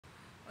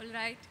All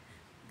right.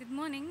 Good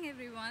morning,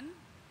 everyone.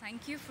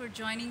 Thank you for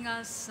joining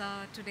us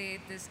today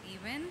at this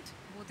event,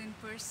 both in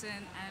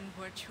person and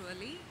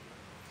virtually.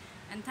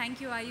 And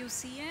thank you,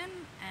 IUCN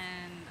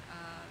and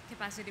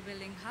Capacity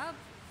Building Hub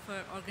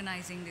for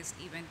organizing this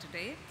event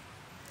today.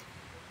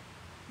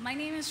 My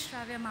name is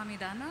Shravya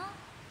Mamidana,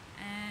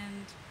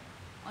 and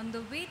on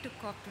the way to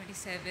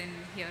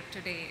COP27 here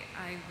today,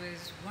 I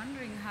was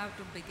wondering how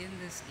to begin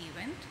this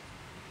event.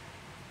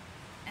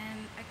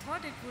 And I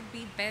thought it would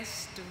be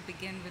best to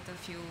begin with a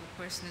few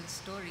personal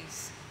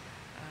stories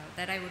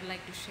that I would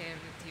like to share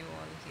with you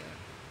all here.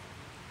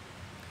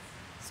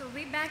 So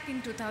way back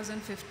in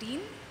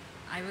 2015,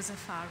 I was a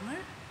farmer,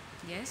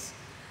 yes,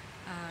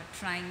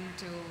 trying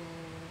to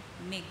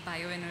make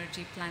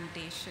bioenergy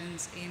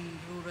plantations in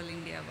rural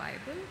India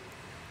viable.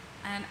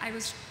 And I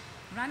was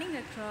running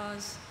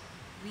across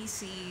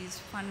VCs,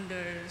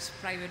 funders,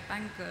 private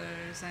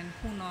bankers, and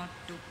who not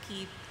to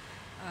keep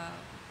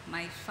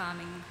my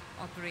farming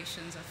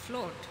operations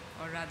afloat,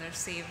 or rather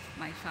save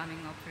my farming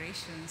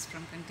operations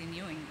from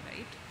continuing,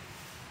 right?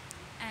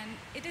 And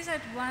it is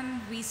at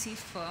one VC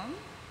firm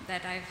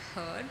that I've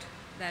heard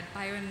that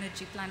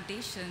bioenergy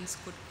plantations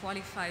could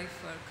qualify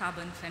for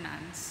carbon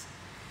finance.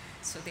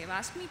 So they've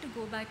asked me to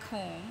go back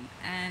home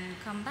and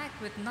come back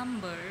with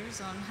numbers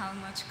on how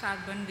much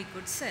carbon we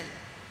could sell.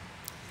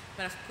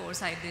 But of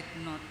course, I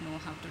did not know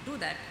how to do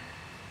that.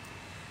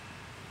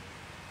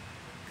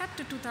 Cut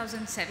to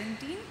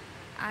 2017,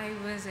 I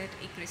was at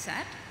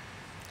ICRISAT,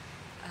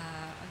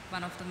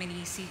 one of the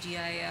many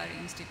CGIAR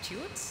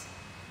institutes,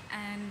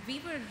 and we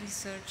were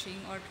researching,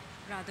 or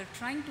rather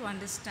trying to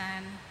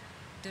understand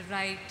the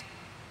right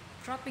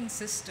cropping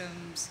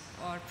systems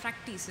or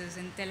practices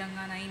in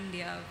Telangana,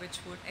 India, which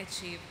would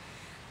achieve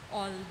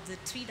all the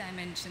three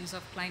dimensions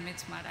of climate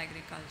smart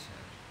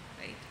agriculture,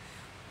 right?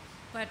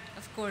 But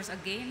of course,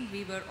 again,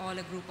 we were all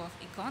a group of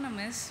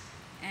economists,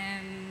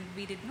 and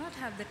we did not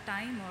have the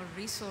time or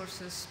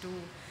resources to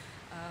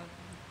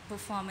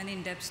perform an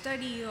in-depth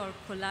study or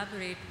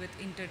collaborate with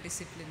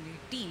interdisciplinary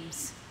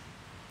teams.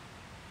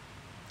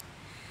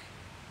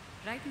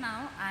 Right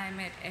now, I'm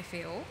at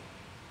FAO,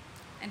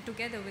 and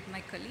together with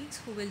my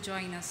colleagues who will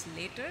join us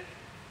later,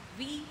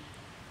 we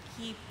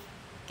keep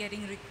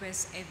getting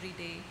requests every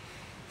day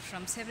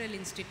from several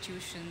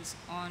institutions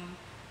on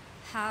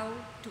how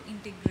to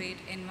integrate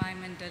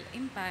environmental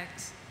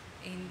impacts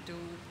into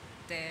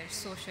their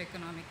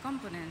socioeconomic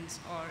components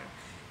or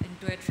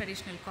into a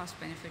traditional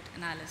cost-benefit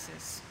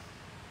analysis.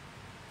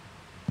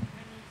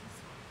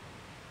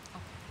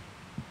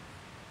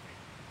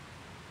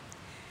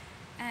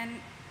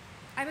 And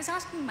I was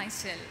asking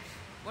myself,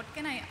 what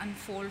can I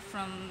unfold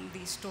from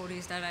these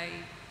stories that I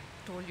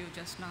told you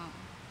just now,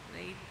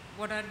 right?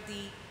 What are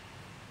the,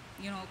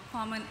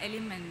 common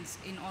elements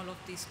in all of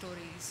these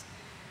stories,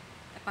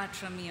 apart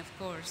from me, of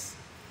course?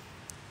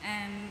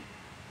 And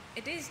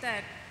it is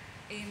that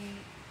in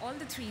all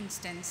the three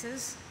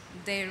instances,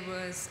 there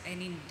was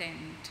an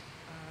intent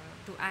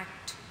to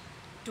act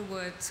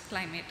towards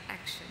climate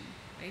action,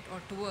 right? Or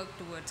to work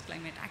towards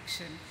climate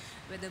action,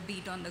 whether be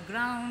it on the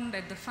ground,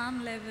 at the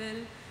farm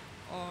level,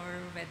 or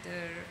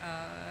whether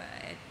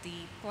at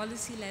the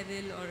policy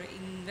level or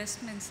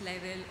investments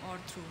level or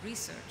through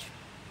research.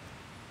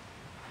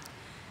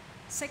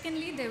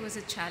 Secondly, there was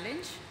a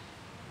challenge,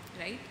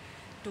 right,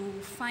 to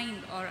find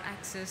or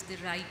access the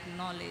right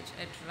knowledge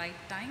at right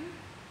time,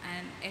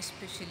 and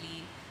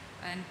especially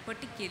and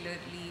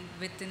particularly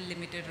within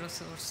limited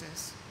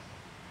resources.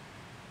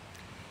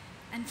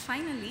 And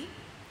finally,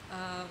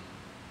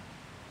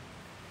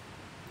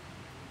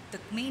 the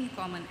main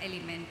common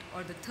element,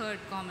 or the third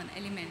common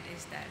element,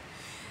 is that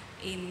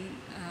in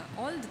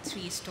all the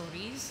three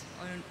stories,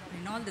 or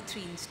in all the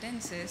three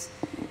instances,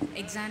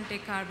 Ex-Ante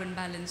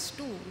Carbon-balance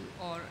Tool,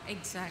 or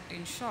EXACT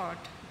in short,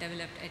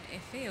 developed at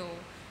FAO,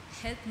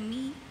 helped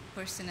me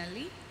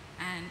personally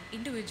and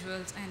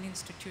individuals and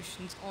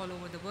institutions all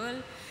over the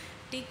world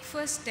take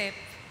first step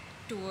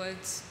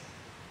towards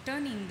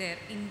turning their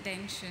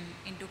intention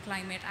into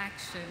climate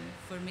action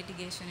for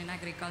mitigation in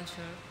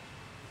agriculture.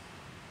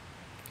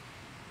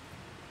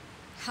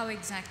 How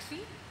exactly?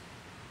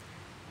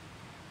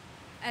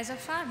 As a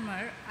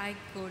farmer, I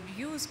could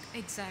use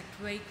EXACT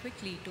very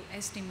quickly to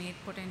estimate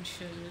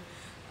potential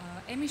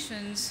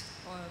emissions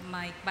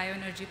my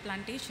bioenergy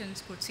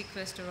plantations could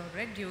sequester or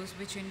reduce,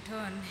 which in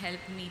turn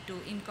helped me to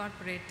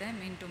incorporate them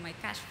into my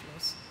cash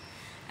flows.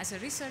 As a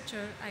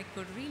researcher, I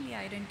could really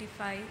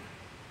identify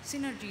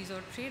synergies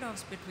or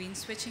trade-offs between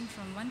switching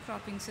from one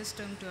cropping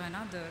system to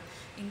another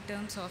in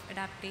terms of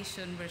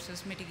adaptation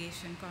versus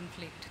mitigation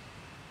conflict.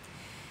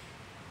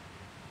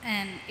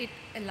 And it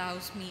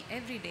allows me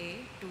every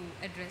day to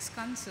address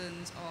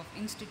concerns of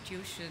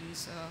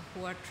institutions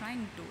who are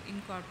trying to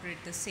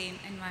incorporate the same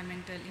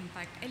environmental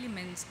impact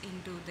elements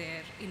into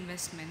their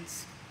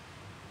investments.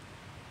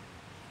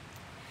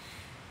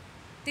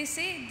 They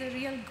say the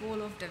real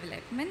goal of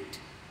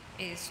development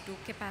is to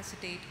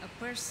capacitate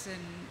a person,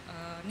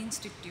 an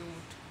institute,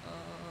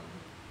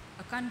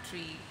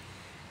 country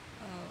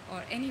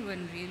or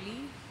anyone really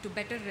to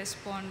better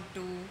respond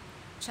to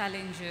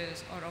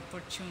challenges or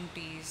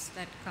opportunities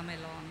that come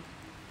along.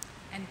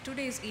 And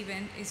today's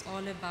event is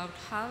all about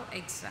how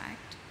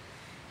Ex-Ante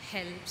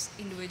helps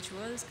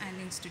individuals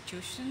and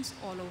institutions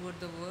all over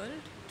the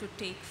world to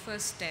take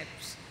first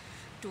steps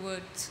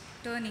towards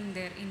turning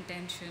their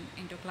intention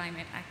into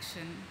climate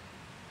action.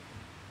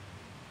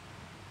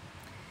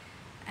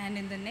 And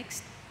in the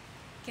next,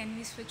 can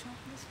we switch off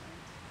this one?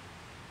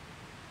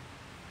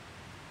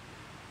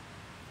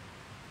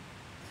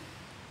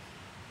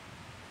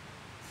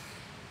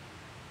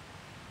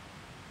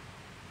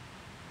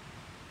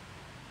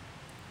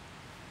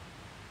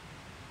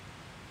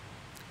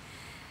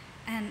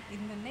 And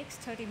in the next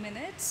 30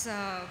 minutes,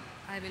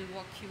 I will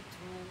walk you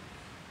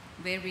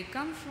through where we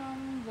come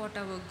from, what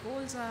our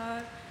goals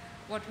are,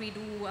 what we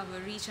do, our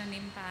reach and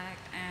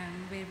impact,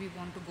 and where we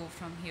want to go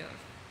from here.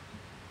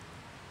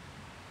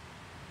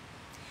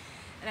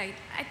 Right,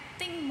 I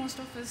think most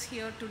of us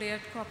here today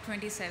at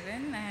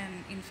COP27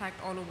 and in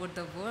fact all over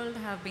the world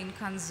have been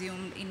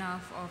consumed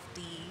enough of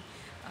the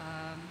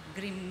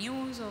grim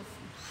news of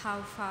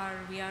how far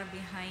we are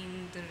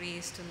behind the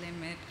race to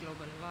limit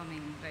global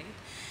warming, right?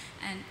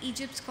 And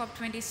Egypt's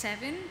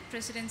COP27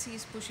 presidency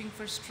is pushing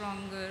for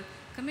stronger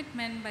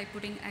commitment by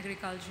putting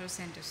agriculture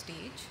center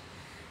stage,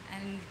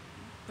 and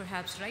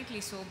perhaps rightly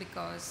so,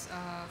 because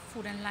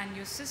food and land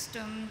use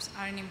systems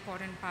are an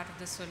important part of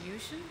the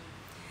solution,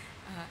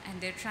 and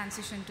their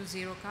transition to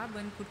zero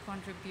carbon could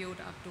contribute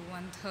up to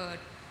 1/3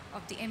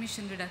 of the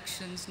emission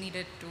reductions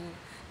needed to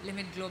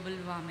limit global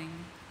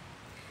warming.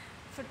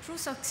 For true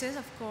success,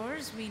 of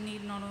course, we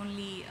need not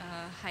only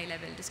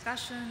high-level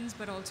discussions,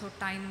 but also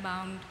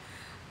time-bound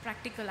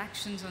practical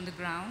actions on the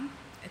ground.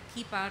 A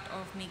key part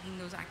of making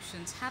those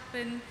actions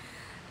happen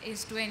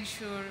is to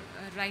ensure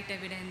right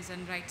evidence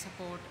and right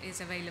support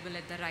is available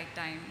at the right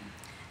time.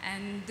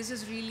 And this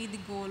is really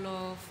the goal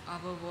of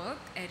our work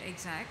at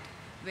Ex-Ante,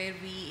 where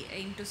we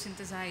aim to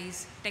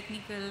synthesize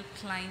technical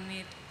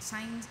climate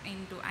science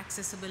into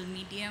accessible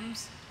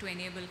mediums to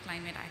enable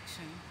climate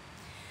action.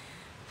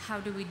 How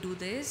do we do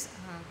this?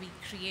 We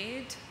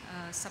create,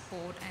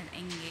 support, and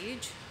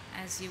engage,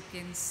 as you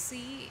can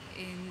see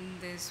in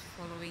this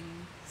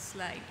following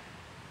slide.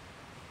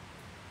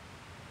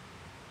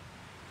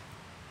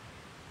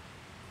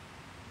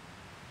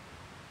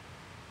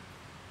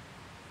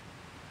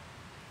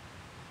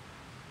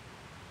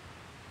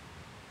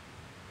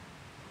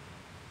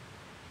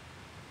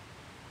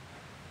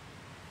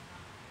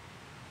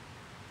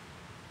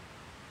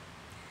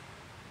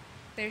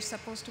 There's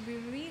supposed to be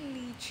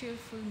really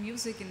cheerful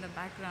music in the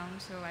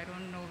background, so I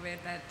don't know where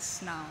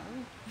that's now.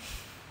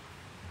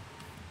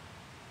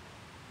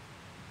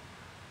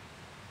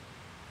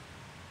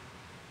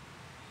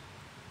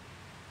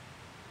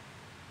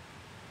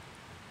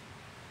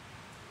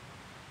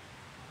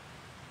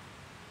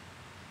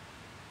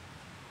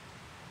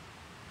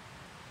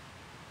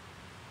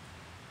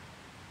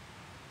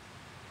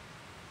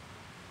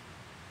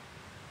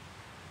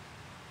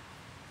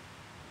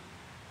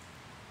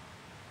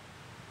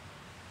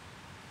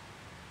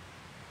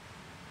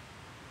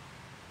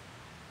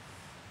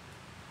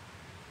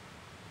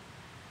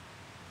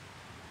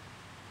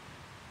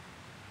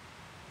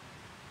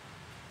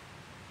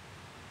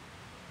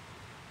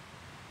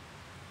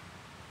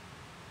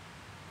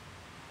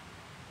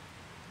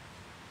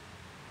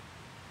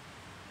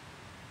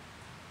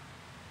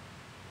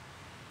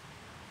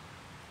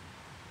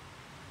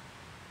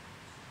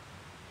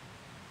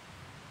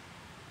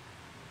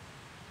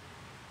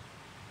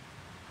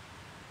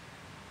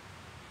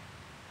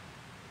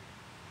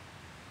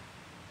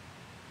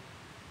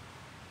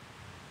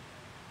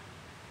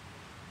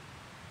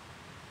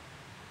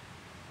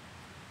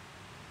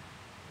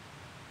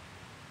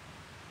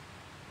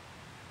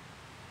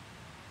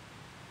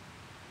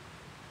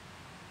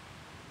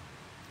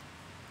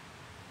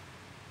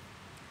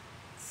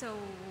 So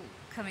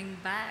coming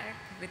back,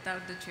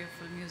 without the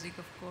cheerful music,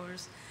 of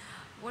course,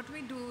 what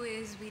we do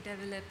is we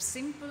develop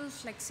simple,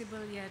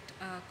 flexible, yet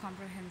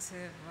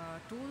comprehensive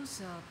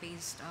tools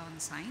based on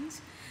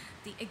science.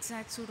 The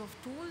Ex-Ante suite of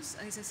tools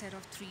is a set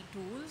of 3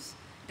 tools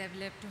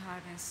developed to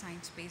harness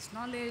science-based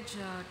knowledge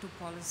to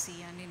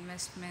policy and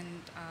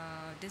investment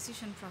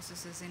decision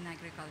processes in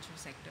agriculture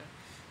sector.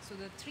 So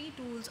the 3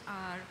 tools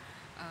are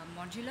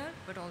modular,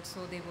 but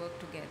also they work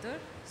together.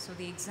 So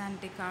the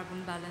Ex-Ante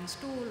Carbon-balance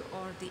Tool,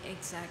 or the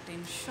Ex-Ante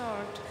in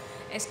short,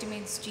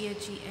 estimates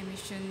GHG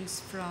emissions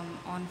from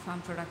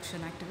on-farm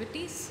production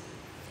activities.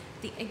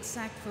 The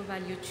Ex-Ante for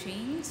value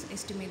chains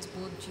estimates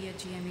both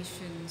GHG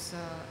emissions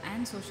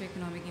and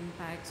socioeconomic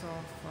impacts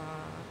of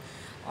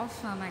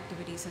off-farm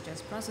activities such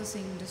as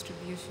processing,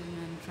 distribution,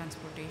 and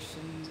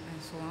transportation,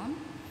 and so on.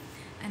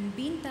 And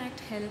BeanTact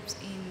helps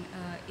in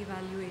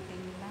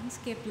evaluating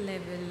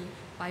landscape-level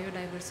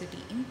biodiversity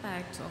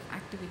impacts of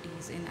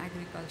activities in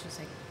agriculture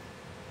sector.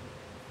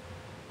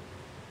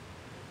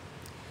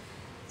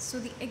 So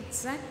the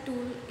Ex-Ante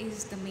tool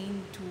is the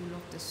main tool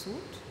of the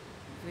suite,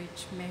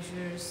 which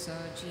measures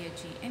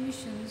GHG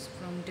emissions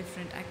from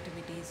different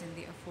activities in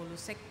the AFOLU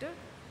sector,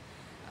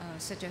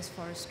 such as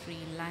forestry,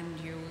 land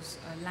use,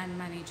 land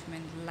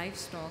management,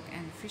 livestock,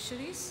 and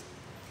fisheries.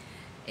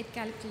 It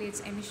calculates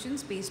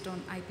emissions based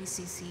on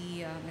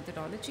IPCC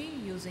methodology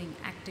using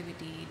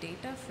activity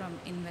data from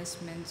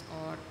investments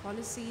or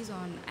policies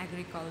on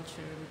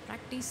agricultural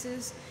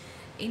practices,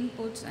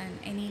 inputs, and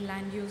any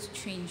land use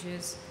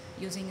changes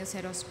using a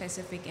set of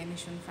specific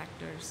emission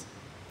factors.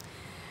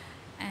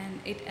 And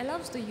it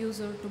allows the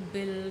user to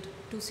build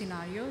two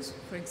scenarios,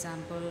 for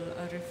example,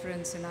 a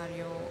reference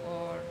scenario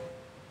or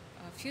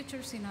a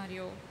future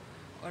scenario,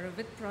 or a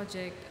with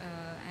project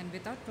and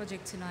without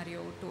project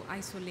scenario to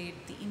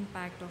isolate the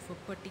impact of a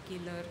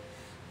particular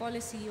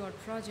policy or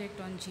project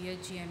on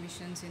GHG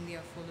emissions in the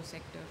AFOLU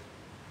sector.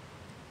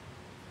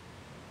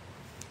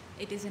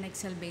 It is an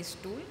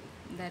Excel-based tool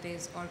that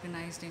is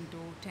organized into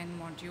 10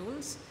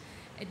 modules.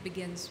 It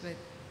begins with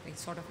a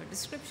sort of a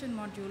description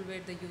module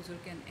where the user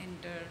can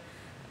enter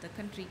the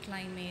country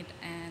climate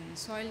and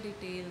soil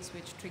details,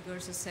 which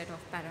triggers a set of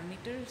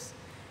parameters.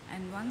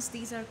 And once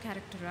these are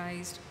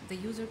characterized, the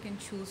user can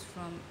choose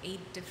from 8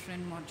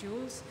 different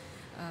modules,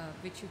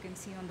 which you can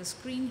see on the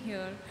screen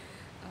here,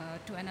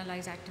 to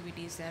analyze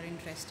activities they are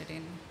interested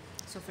in.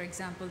 So for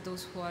example,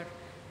 those who are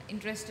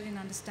interested in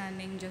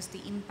understanding just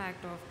the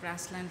impact of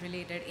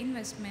grassland-related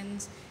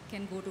investments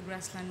can go to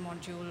grassland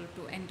module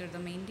to enter the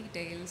main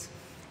details.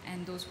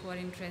 And those who are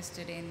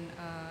interested in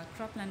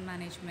cropland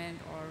management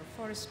or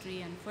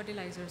forestry and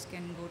fertilizers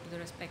can go to the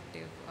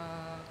respective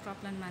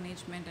cropland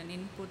management and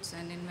inputs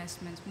and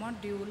investments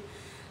module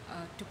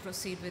to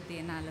proceed with the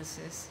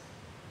analysis.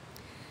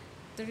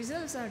 The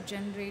results are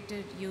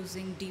generated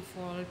using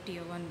default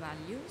tier 1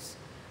 values,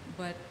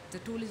 but the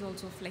tool is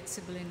also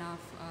flexible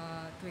enough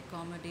to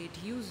accommodate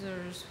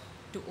users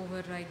to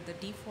override the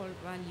default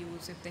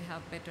values if they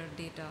have better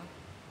data.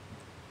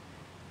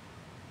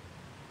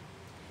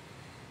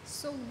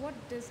 So what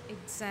does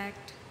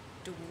Ex-Ante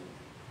do?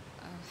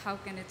 How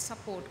can it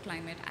support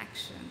climate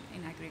action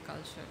in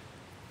agriculture?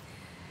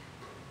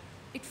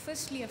 It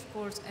firstly, of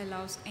course,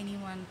 allows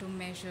anyone to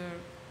measure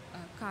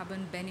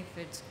carbon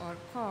benefits or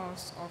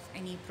costs of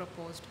any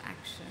proposed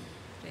action,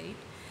 right?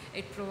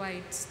 It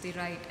provides the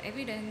right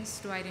evidence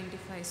to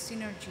identify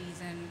synergies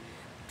and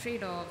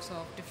trade-offs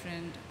of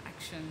different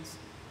actions.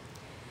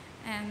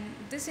 And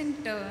this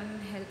in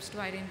turn helps to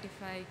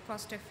identify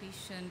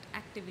cost-efficient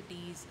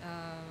activities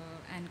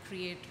and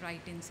create right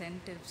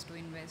incentives to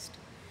invest.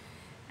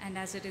 And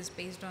as it is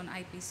based on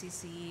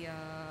IPCC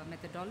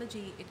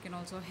methodology, it can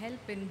also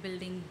help in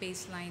building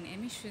baseline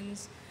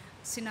emissions,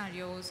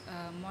 scenarios,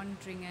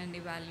 monitoring and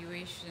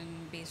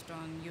evaluation based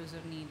on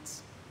user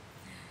needs.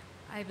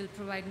 I will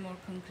provide more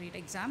concrete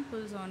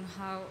examples on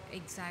how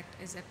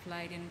Ex-Ante is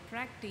applied in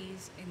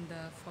practice in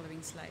the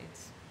following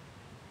slides.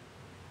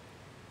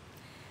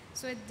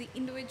 So at the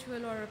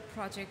individual or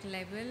project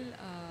level,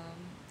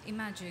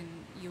 imagine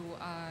you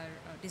are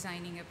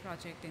designing a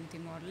project in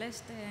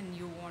Timor-Leste and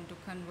you want to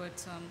convert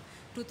some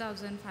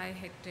 2,005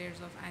 hectares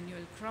of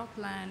annual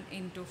cropland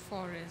into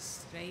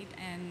forests, right?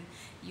 And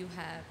you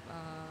have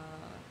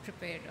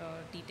prepared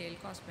a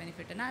detailed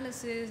cost-benefit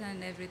analysis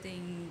and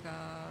everything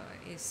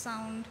is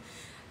sound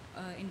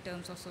in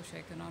terms of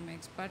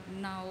socioeconomics. But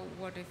now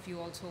what if you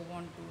also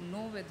want to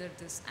know whether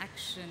this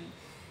action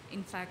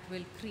in fact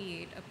will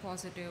create a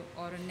positive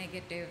or a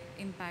negative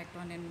impact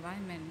on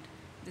environment?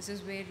 This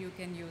is where you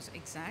can use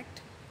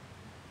Ex-Ante.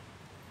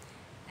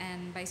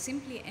 And by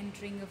simply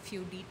entering a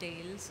few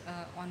details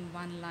on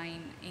one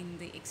line in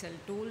the Excel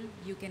tool,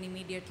 you can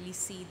immediately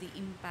see the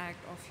impact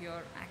of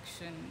your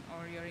action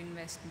or your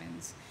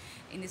investments.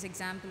 In this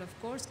example,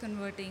 of course,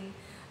 converting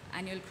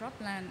annual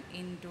cropland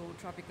into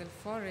tropical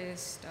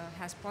forest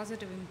has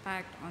positive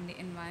impact on the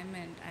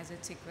environment as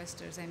it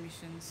sequesters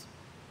emissions.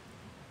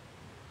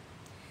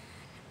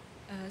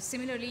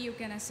 Similarly, you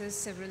can assess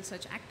several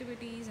such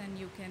activities and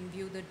you can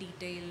view the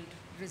detailed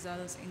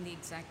results in the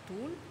Ex-Ante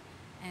tool.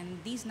 And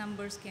these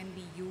numbers can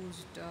be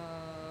used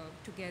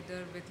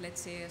together with,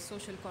 let's say, a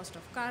social cost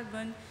of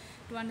carbon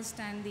to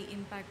understand the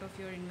impact of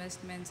your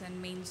investments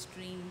and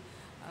mainstream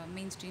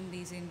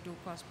these into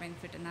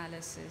cost-benefit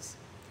analysis.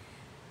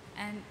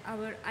 And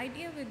our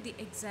idea with the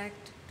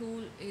Ex-Ante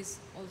tool is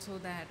also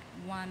that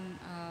one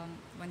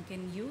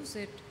can use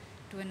it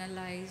to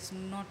analyze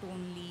not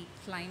only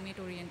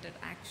climate-oriented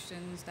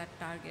actions that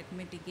target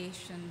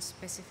mitigation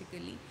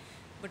specifically,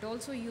 but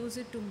also use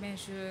it to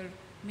measure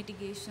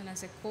mitigation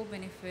as a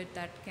co-benefit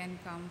that can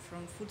come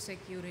from food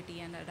security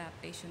and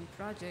adaptation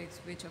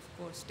projects, which of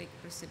course take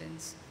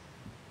precedence.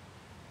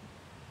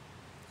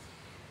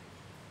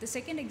 The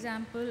second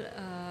example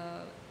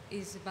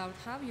is about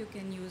how you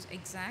can use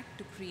Ex-Ante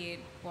to create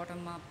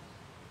bottom-up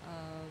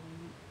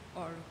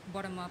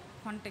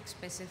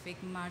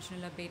context-specific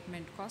marginal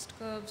abatement cost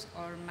curves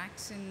or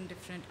max in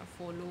different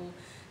AFOLU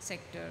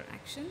sector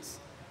actions.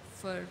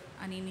 For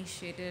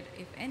uninitiated,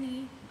 if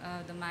any,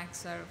 the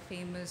MACs are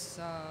famous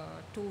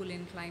tool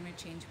in climate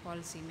change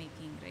policy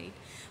making, right?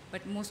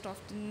 But most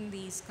often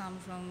these come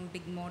from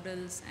big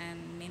models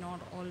and may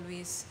not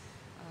always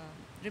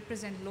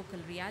represent local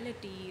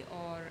reality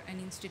or an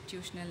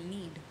institutional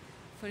need.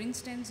 For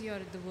instance, you're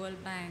at the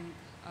World Bank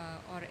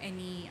or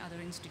any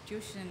other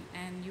institution,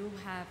 and you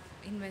have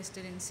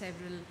invested in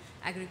several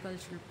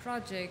agricultural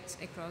projects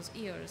across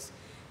years,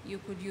 you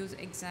could use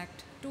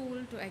Ex-Ante tool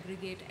to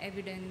aggregate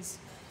evidence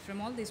from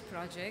all these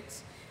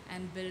projects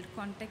and build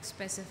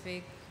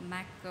context-specific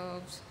MAC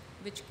curves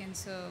which can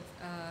serve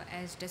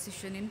as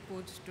decision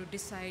inputs to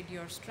decide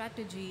your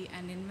strategy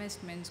and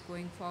investments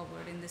going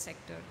forward in the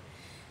sector.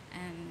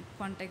 And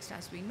context,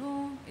 as we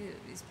know,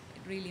 it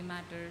really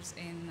matters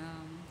in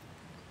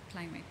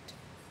climate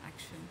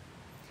action.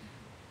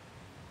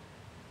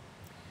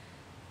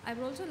 I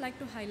would also like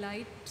to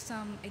highlight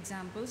some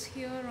examples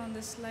here on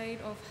the slide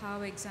of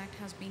how Ex-Ante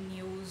has been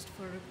used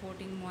for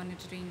reporting,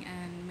 monitoring,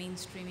 and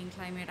mainstreaming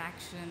climate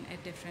action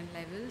at different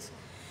levels.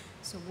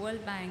 So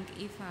World Bank,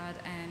 IFAD,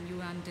 and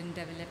Ugandan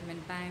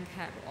Development Bank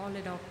have all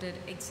adopted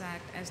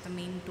Ex-Ante as the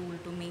main tool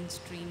to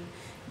mainstream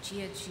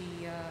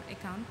GHG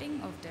accounting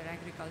of their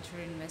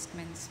agriculture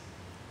investments.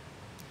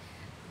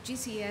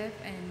 GCF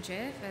and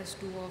JEF, as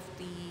two of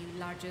the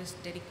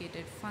largest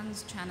dedicated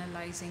funds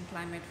channelizing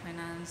climate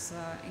finance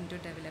into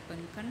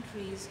developing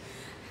countries,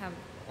 have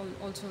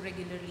also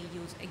regularly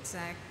used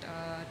Ex-Ante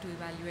to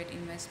evaluate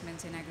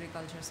investments in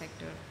agriculture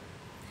sector.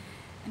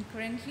 And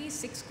currently,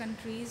 6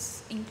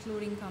 countries,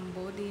 including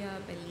Cambodia,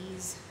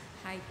 Belize,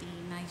 Haiti,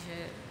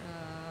 Niger,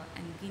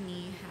 and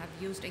Guinea, have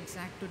used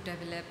Ex-Ante to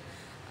develop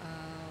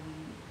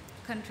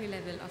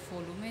country-level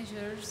AFOLU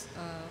measures,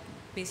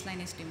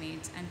 baseline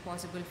estimates, and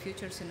possible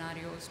future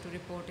scenarios to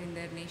report in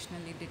their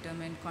nationally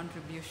determined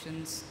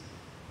contributions.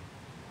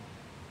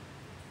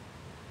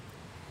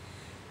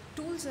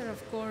 Tools are,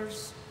 of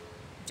course,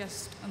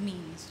 just a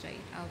means, right?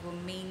 Our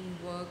main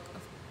work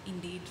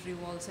indeed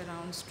revolves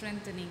around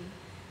strengthening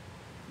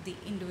the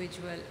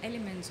individual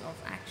elements of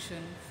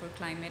action for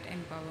climate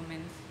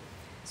empowerment.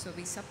 So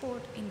we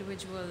support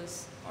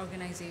individuals,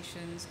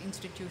 organizations,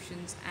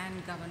 institutions,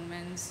 and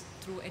governments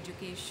through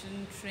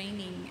education,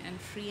 training, and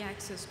free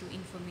access to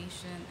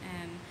information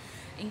and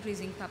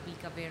increasing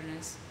public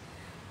awareness.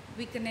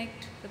 We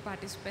connect the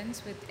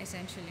participants with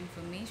essential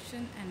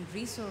information and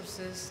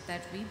resources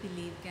that we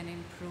believe can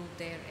improve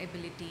their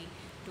ability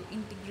to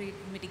integrate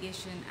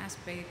mitigation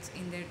aspects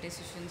in their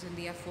decisions in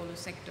the AFOLU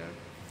sector.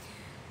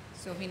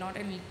 So we not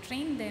only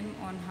train them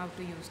on how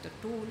to use the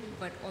tool,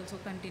 but also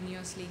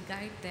continuously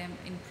guide them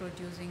in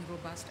producing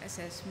robust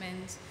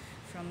assessments,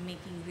 from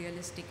making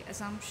realistic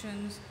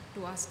assumptions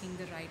to asking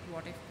the right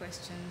what-if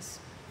questions.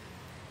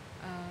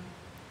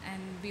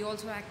 And we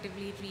also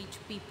actively reach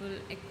people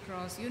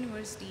across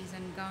universities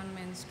and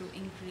governments to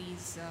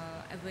increase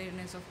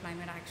awareness of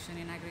climate action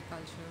in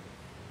agriculture.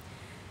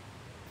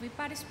 We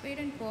participate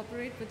and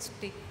cooperate with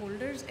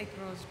stakeholders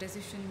across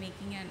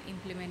decision-making and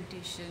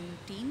implementation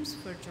teams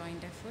for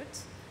joint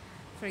efforts.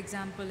 For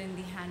example, in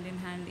the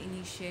hand-in-hand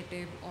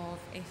initiative of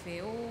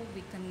FAO,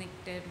 we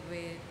connected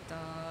with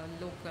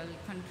local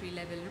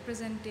country-level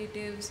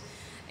representatives,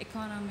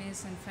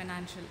 economists and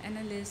financial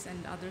analysts,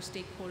 and other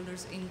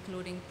stakeholders,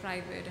 including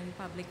private and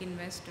public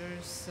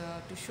investors,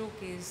 to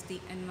showcase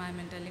the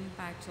environmental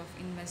impacts of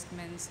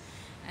investments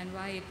and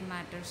why it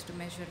matters to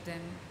measure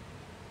them.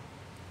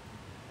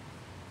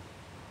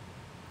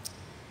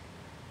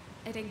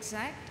 At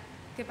Ex-Ante,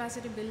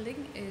 capacity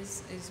building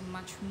is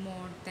much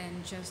more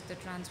than just the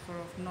transfer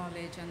of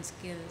knowledge and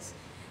skills,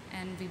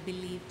 and we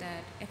believe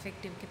that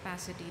effective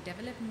capacity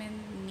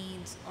development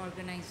needs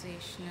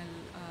organizational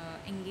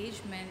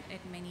engagement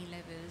at many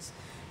levels,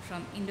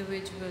 from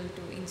individual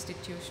to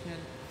institutional.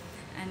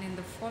 And in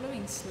the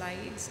following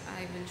slides,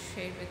 I will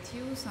share with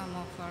you some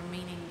of our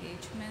main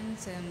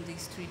engagements in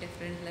these 3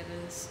 different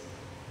levels.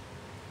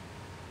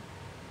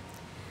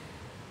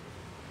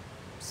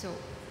 So,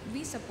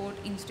 we support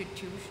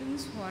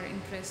institutions who are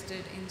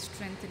interested in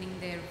strengthening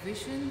their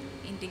vision,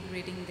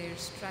 integrating their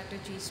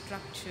strategy,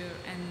 structure,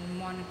 and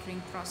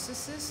monitoring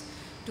processes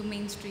to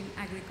mainstream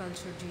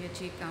agriculture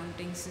GHG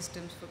accounting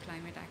systems for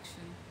climate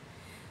action.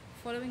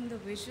 Following the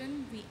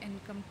vision, we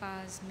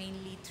encompass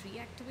mainly 3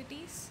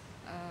 activities,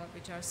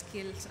 which are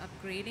skills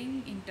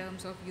upgrading in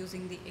terms of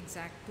using the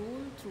Ex-Ante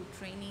tool through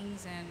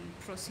trainings and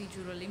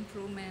procedural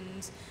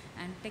improvements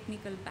and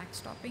technical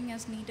backstopping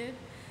as needed.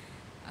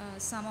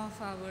 Some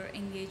of our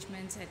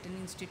engagements at an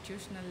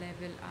institutional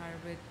level are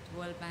with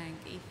World Bank,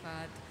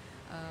 IFAD,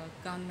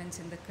 governments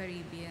in the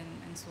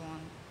Caribbean, and so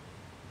on.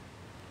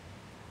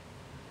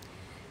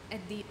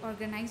 At the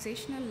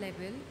organizational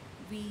level,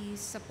 we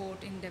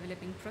support in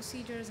developing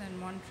procedures and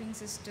monitoring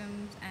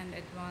systems and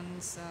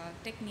advance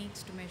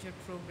techniques to measure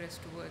progress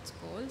towards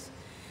goals,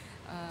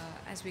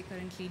 as we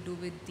currently do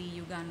with the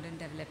Ugandan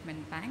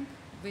Development Bank,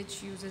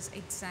 which uses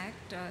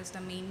Ex-Ante as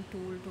the main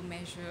tool to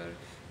measure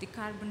the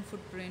carbon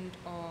footprint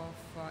of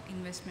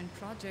investment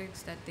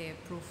projects that they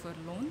approve for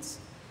loans.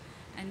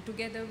 And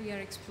together we are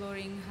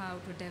exploring how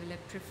to develop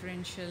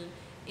preferential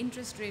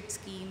interest rate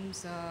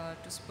schemes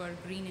to spur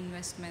green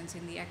investments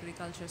in the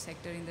agriculture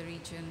sector in the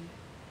region.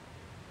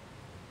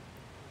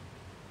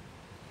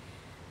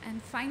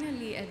 And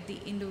finally, at the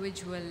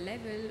individual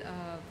level,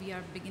 we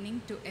are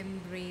beginning to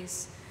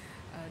embrace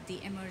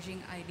the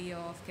emerging idea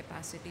of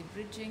capacity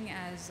bridging,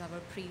 as our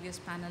previous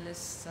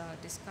panelists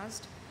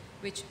discussed.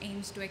 which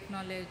aims to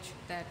acknowledge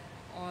that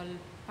all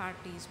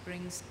parties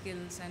bring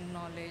skills and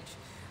knowledge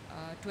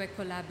to a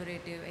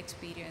collaborative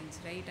experience,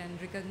 right? And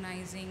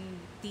recognizing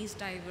these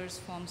diverse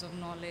forms of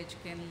knowledge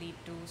can lead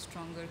to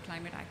stronger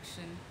climate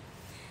action.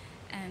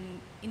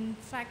 And in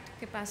fact,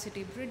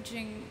 capacity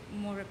bridging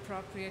more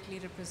appropriately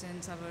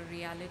represents our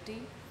reality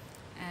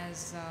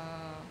as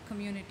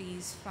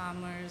communities,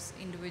 farmers,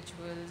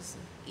 individuals,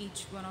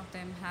 each one of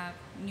them have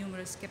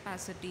numerous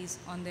capacities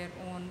on their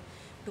own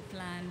to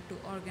plan, to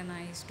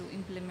organize, to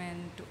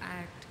implement, to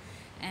act,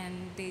 and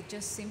they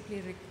just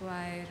simply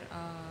require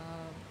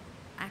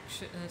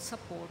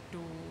support to,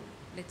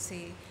 let's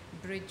say,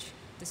 bridge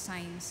the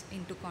science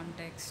into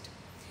context.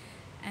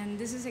 And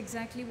this is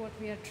exactly what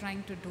we are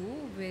trying to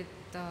do with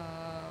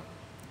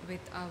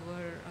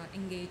our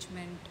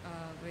engagement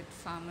with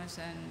farmers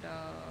and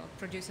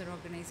producer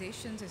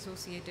organizations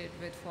associated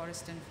with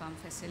Forest and Farm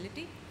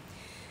Facility.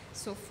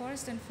 So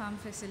Forest and Farm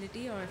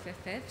Facility, or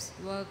FFFs,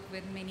 work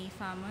with many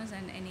farmers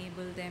and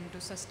enable them to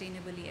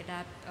sustainably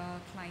adapt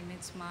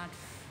climate smart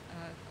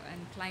and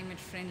climate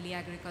friendly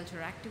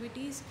agriculture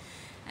activities.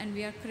 And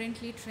we are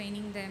currently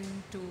training them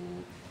to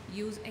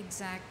use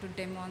Ex-Ante to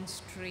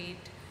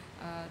demonstrate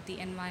the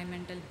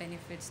environmental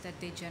benefits that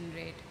they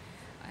generate.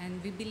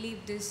 And we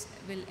believe this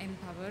will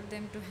empower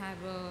them to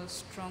have a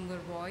stronger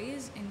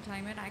voice in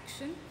climate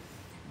action,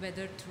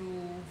 whether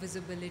through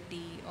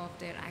visibility of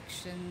their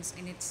actions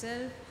in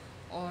itself,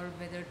 or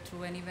whether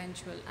through an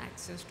eventual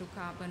access to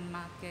carbon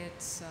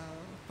markets,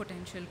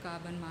 potential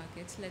carbon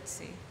markets, let's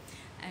say,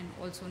 and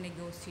also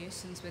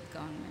negotiations with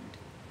government.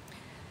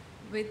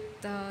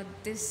 With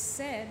this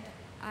said,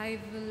 I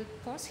will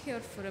pause here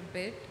for a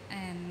bit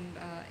and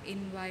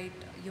invite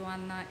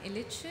Joanna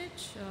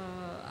Ilicic,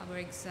 our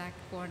Ex-Ante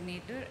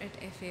coordinator at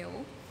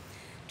FAO,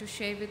 to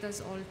share with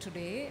us all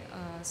today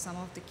some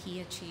of the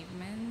key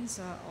achievements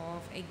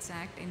of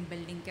Ex-Ante in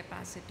building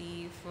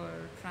capacity for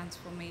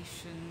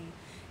transformation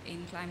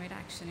in climate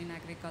action in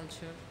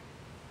agriculture.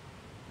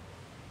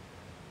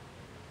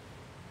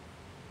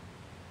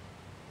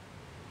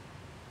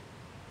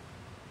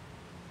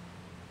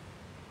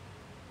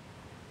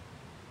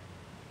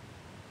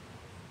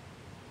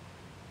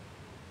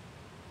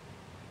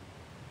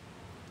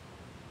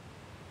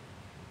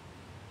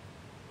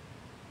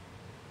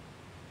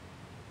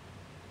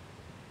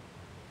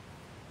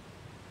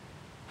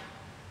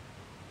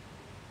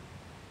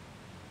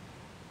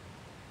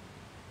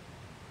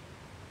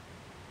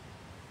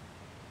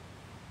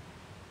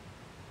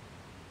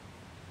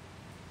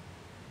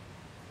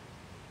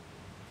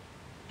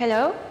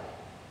 Hello?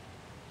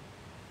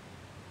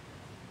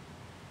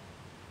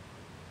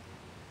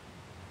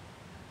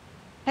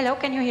 Hello,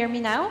 can you hear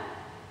me now?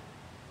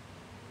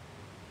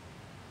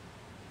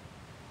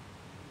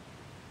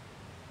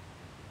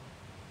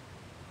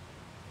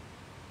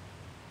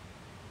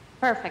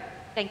 Perfect,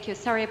 thank you.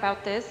 Sorry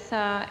about this.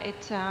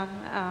 It's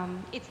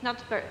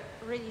not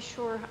really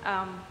sure,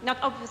 not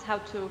obvious how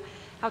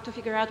to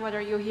figure out whether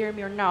you hear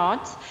me or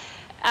not.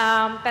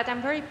 But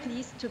I'm very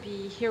pleased to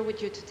be here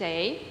with you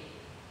today.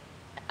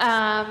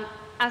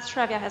 As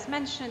Shravya has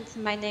mentioned,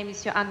 my name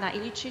is Joanna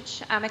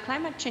Ilicic. I'm a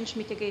climate change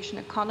mitigation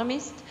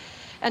economist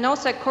and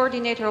also a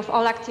coordinator of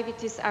all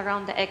activities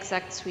around the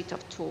Ex-Ante suite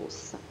of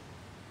tools.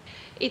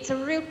 It's a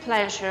real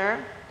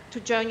pleasure to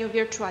join you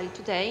virtually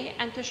today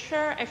and to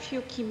share a few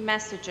key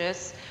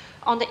messages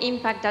on the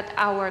impact that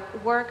our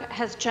work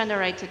has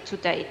generated to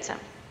date.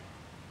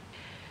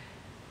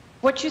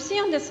 What you see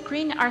on the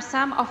screen are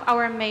some of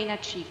our main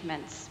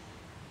achievements.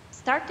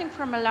 Starting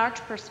from a large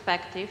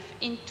perspective,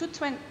 in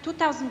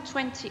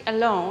 2020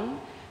 alone,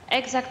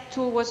 Ex-Ante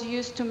tool was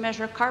used to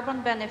measure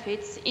carbon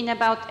benefits in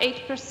about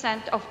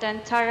 8% of the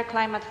entire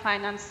climate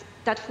finance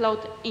that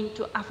flowed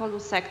into AFOLU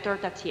sector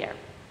that year.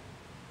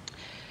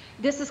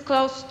 This is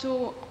close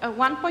to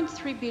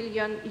 $1.3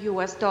 billion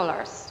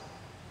US.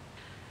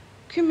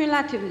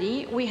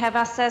 Cumulatively, we have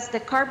assessed the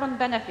carbon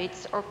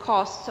benefits or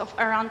costs of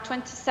around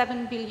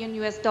 $27 billion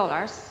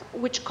US,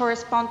 which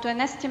correspond to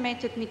an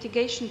estimated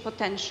mitigation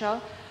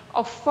potential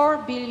of 4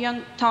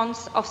 billion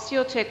tons of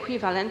CO2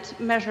 equivalent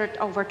measured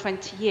over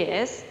 20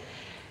 years,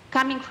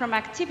 coming from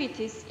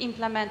activities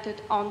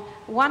implemented on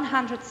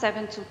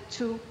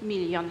 172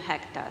 million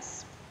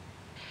hectares.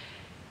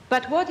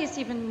 But what is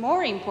even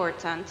more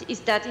important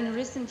is that in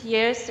recent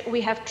years, we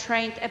have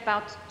trained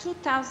about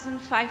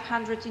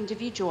 2,500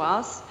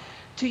 individuals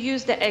to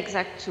use the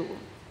Ex-Ante tool.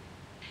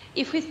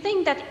 If we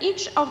think that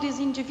each of these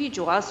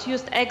individuals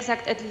used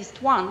Ex-Ante at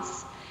least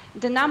once,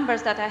 the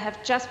numbers that I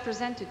have just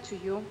presented to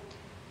you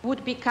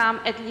would become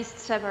at least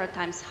several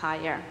times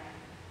higher.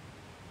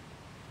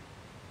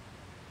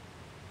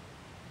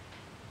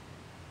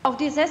 Of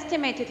these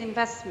estimated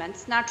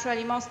investments,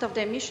 naturally most of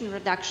the emission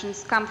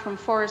reductions come from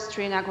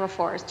forestry and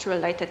agroforestry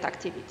related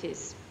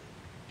activities.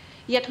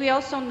 Yet we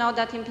also know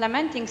that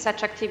implementing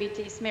such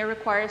activities may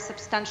require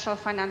substantial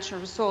financial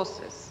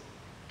resources.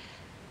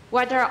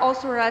 While there are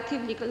also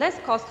relatively less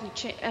costly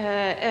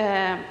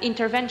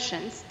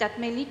interventions that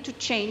may lead to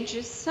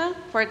changes,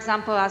 for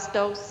example, as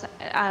those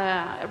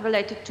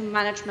related to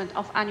management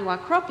of annual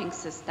cropping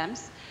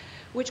systems,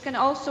 which can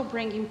also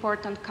bring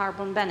important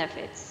carbon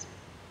benefits.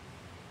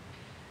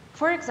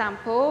 For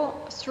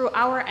example, through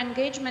our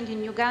engagement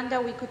in Uganda,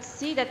 we could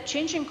see that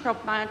changing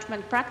crop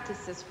management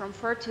practices from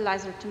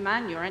fertilizer to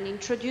manure and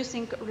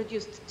introducing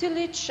reduced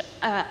tillage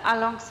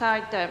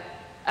alongside the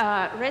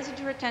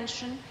residue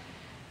retention,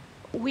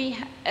 we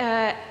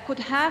could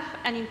have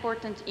an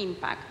important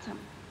impact.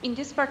 In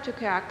this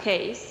particular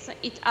case,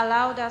 it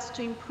allowed us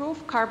to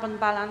improve carbon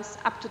balance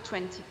up to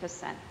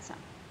 20%.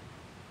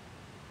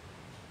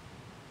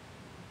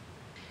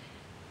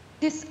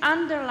 This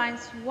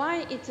underlines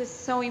why it is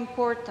so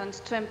important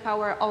to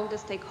empower all the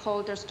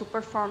stakeholders to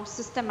perform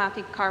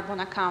systematic carbon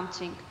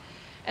accounting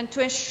and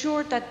to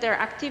ensure that their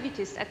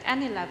activities at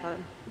any level,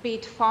 be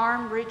it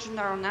farm,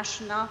 regional, or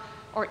national,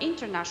 or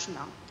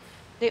international,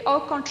 they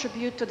all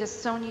contribute to the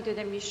so needed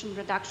emission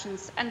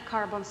reductions and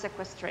carbon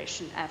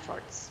sequestration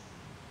efforts.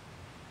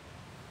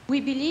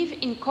 We believe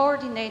in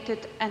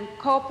coordinated and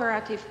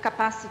cooperative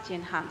capacity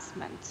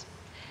enhancement,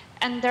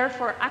 and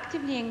therefore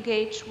actively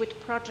engage with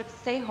project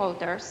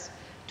stakeholders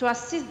to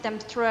assist them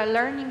through a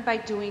learning by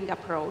doing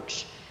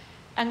approach.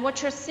 And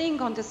what you're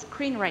seeing on the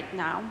screen right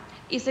now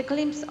is a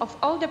glimpse of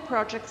all the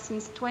projects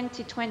since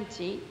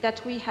 2020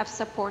 that we have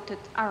supported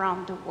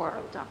around the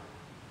world.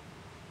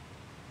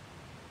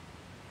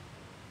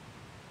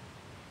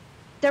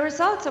 The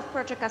results of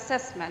project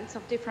assessments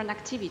of different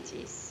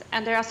activities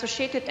and their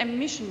associated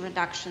emission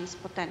reductions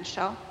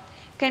potential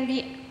can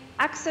be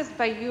accessed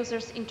by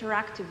users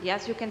interactively,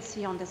 as you can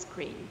see on the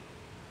screen.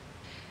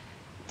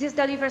 This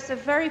delivers a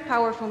very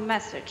powerful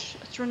message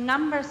through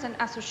numbers and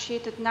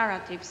associated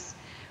narratives,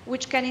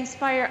 which can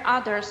inspire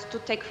others to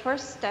take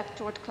first step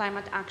toward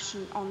climate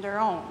action on their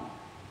own.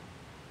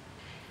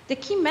 The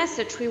key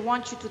message we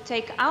want you to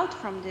take out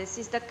from this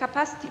is that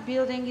capacity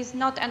building is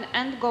not an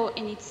end goal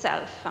in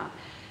itself,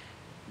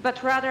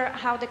 but rather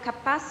how the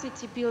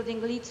capacity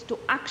building leads to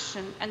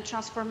action and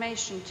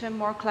transformation to a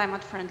more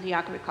climate-friendly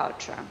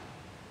agriculture.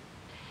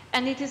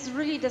 And it is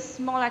really the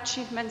small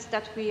achievements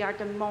that we are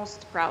the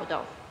most proud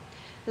of,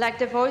 like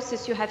the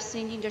voices you have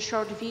seen in the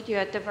short video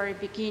at the very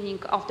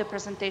beginning of the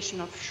presentation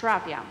of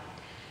Shravya,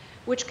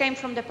 which came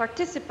from the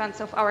participants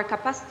of our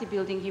capacity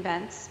building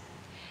events.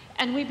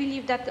 And we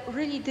believe that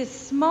really these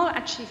small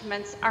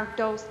achievements are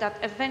those that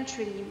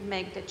eventually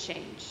make the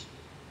change.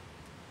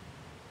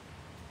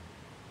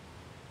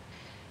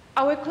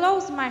 I will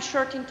close my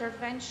short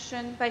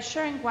intervention by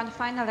sharing one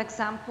final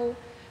example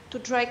to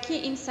draw a key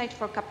insight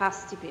for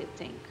capacity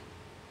building.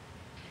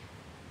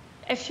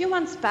 A few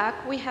months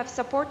back, we have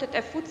supported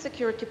a food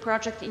security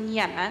project in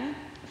Yemen,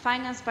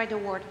 financed by the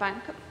World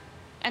Bank,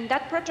 and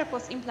that project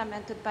was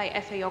implemented by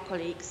FAO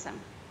colleagues.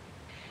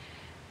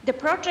 The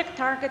project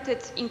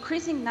targeted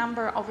increasing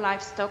number of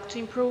livestock to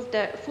improve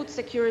the food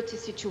security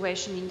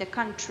situation in the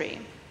country.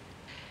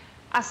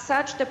 As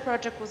such, the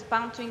project was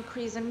bound to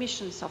increase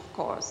emissions, of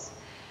course.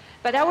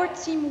 But our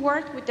team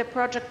worked with the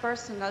project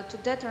personnel to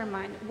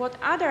determine what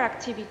other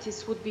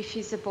activities would be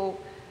feasible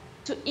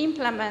to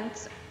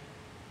implement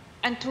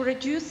and to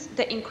reduce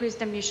the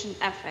increased emission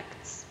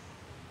effects.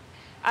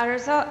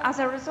 As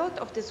a result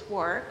of this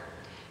work,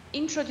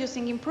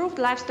 introducing improved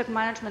livestock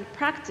management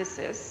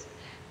practices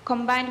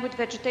combined with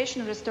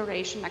vegetation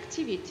restoration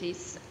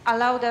activities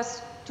allowed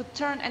us to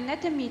turn a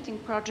net emitting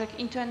project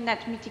into a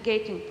net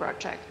mitigating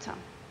project.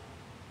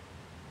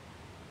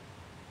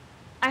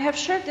 I have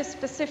shared this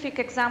specific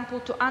example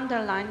to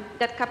underline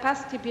that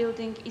capacity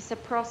building is a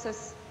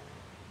process,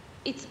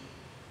 it's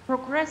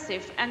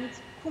progressive and it's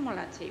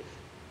cumulative.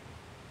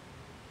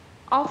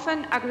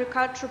 Often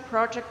agriculture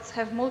projects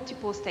have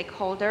multiple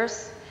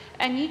stakeholders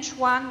and each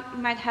one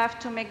might have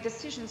to make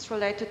decisions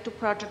related to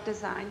project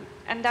design,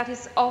 and that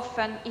is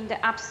often in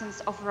the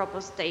absence of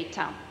robust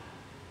data.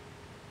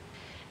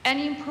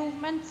 Any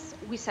improvements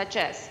we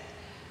suggest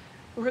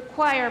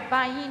require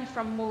buy-in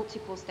from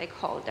multiple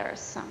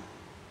stakeholders.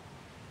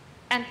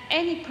 And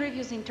any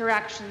previous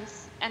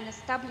interactions and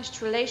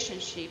established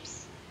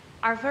relationships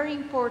are very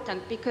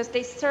important because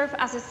they serve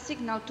as a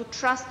signal to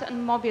trust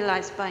and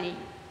mobilize buy-in.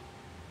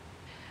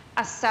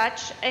 As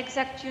such,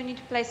 Exact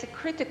Unit plays a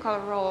critical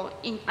role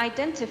in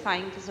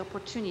identifying these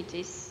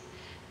opportunities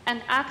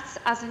and acts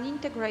as an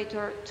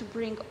integrator to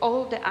bring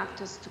all the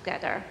actors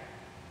together.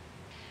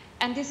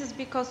 And this is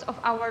because of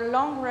our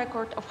long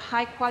record of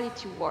high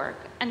quality work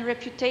and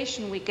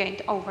reputation we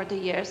gained over the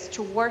years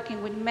through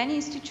working with many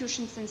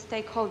institutions and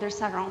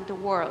stakeholders around the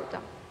world.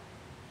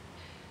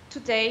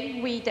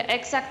 Today, we, the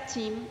Exact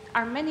team,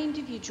 are many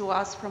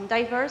individuals from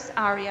diverse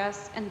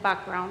areas and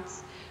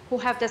backgrounds who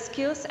have the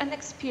skills and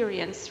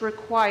experience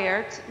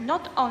required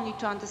not only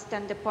to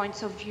understand the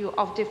points of view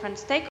of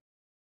different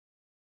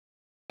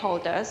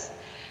stakeholders,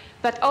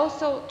 but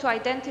also to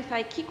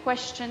identify key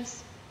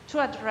questions to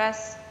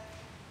address,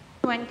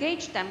 to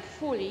engage them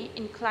fully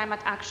in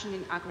climate action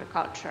in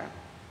agriculture.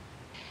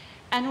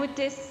 And with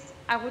this,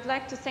 I would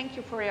like to thank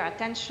you for your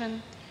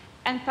attention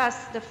and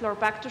pass the floor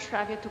back to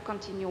Shravya to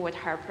continue with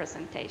her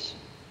presentation.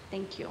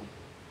 Thank you.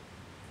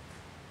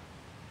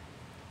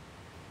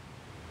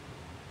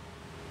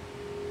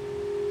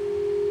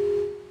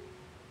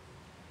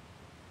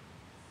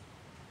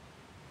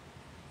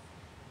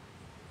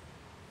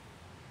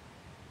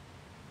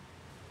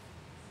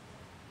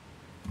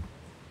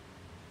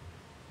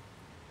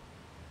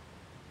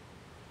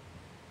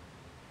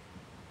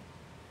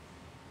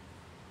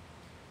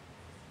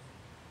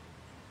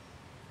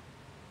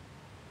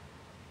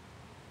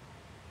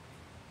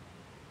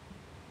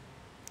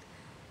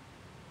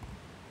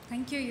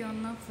 Thank you,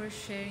 Yonna, for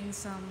sharing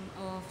some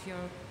of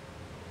your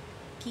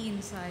key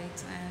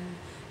insights and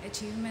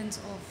achievements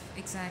of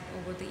Ex-Ante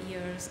over the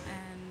years.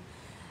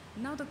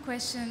 And now the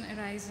question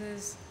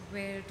arises,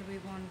 where do we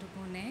want to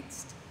go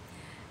next?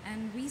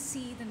 And we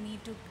see the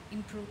need to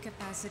improve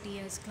capacity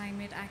as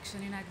climate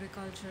action in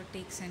agriculture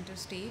takes center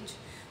stage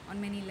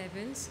on many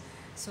levels.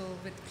 So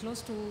with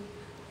close to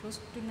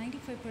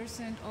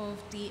 95%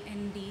 of the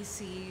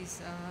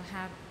NDCs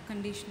have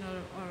conditional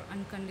or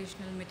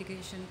unconditional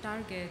mitigation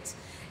targets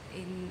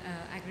in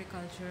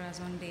agriculture as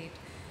on date.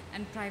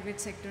 And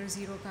private sector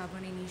zero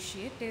carbon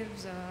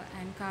initiatives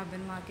and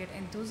carbon market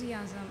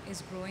enthusiasm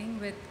is growing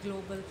with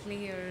global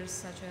players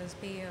such as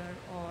Bayer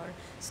or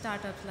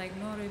startups like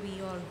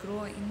Norevi or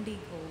Grow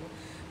Indigo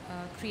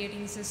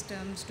creating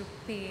systems to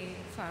pay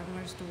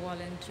farmers to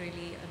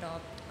voluntarily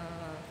adopt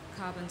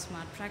carbon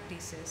smart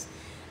practices.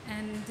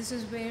 And this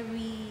is where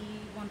we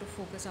want to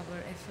focus our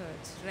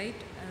efforts, right?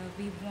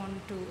 We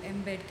want to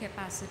embed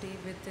capacity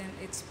within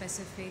its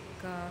specific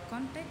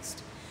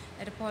context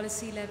at a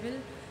policy level.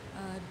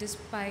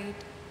 Despite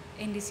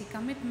NDC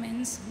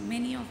commitments,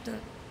 many of the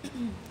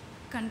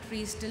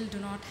countries still do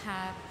not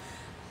have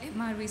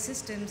MRV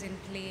systems in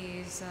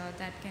place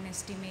that can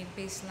estimate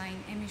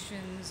baseline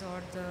emissions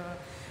or the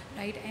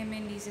right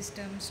MND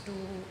systems to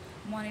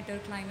monitor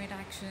climate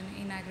action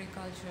in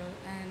agriculture,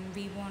 and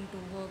we want to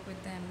work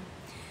with them.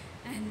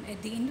 And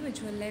at the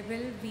individual level,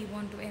 we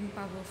want to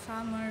empower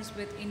farmers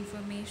with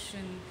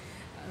information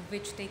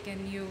which they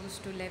can use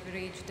to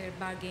leverage their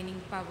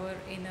bargaining power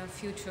in a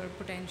future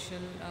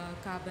potential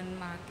carbon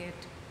market.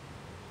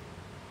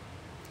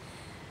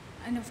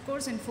 And of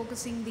course, in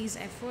focusing these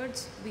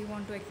efforts, we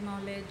want to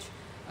acknowledge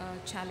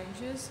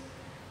challenges,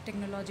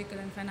 technological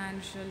and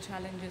financial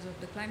challenges of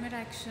the climate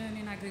action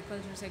in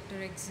agriculture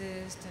sector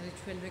exist,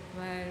 which will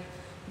require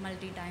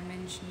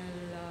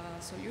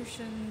multi-dimensional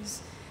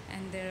solutions.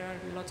 And there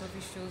are lots of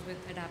issues with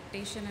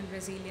adaptation and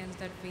resilience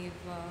that we've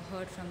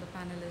heard from the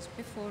panelists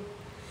before.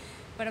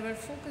 But our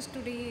focus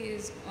today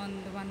is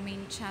on the one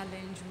main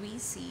challenge we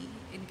see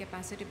in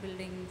capacity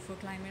building for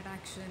climate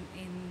action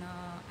in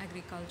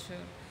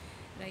agriculture,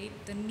 right?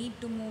 The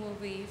need to move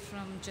away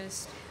from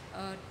just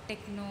a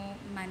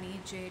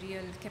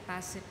techno-managerial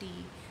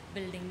capacity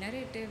building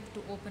narrative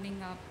to opening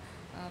up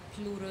a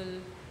plural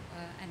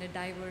and a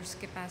diverse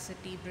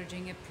capacity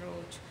bridging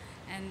approach.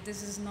 And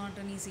this is not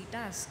an easy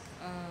task.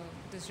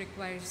 This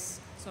requires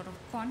sort of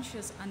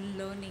conscious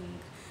unlearning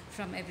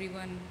from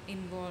everyone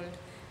involved.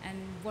 And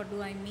what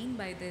do I mean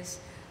by this?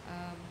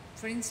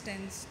 For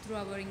instance, through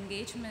our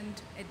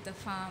engagement at the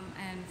farm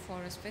and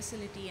forest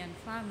facility and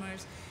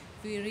farmers,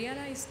 we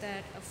realize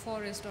that a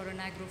forest or an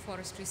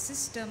agroforestry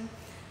system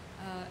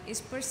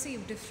is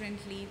perceived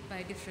differently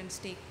by different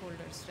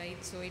stakeholders, right?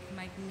 So it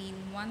might mean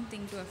one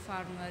thing to a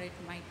farmer, it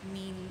might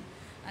mean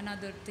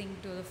another thing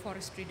to the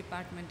forestry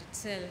department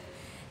itself.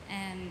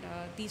 And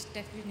these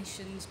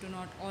definitions do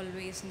not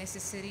always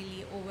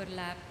necessarily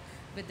overlap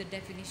with the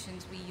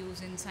definitions we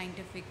use in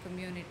scientific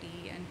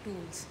community and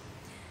tools.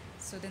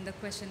 So then the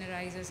question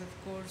arises, of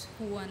course,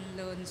 who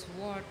unlearns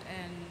what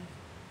and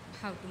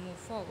how to move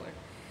forward.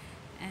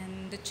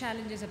 And the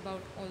challenge is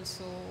about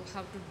also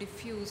how to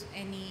diffuse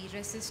any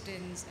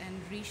resistance and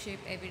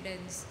reshape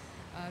evidence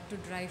to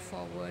drive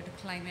forward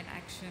climate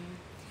action.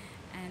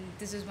 And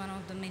this is one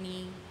of the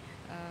many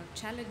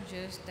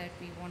challenges that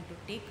we want to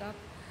take up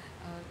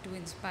to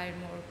inspire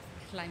more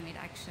climate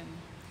action.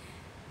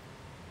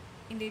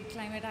 Indeed,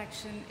 climate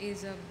action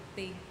is a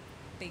big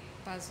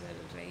puzzle,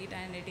 right?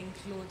 And it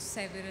includes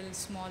several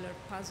smaller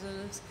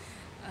puzzles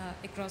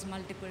across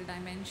multiple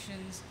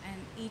dimensions. And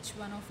each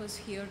one of us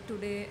here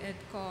today at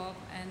COP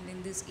and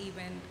in this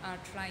event are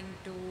trying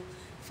to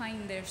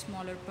find their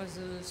smaller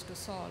puzzles to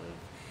solve.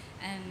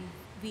 And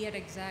we at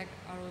Ex-Ante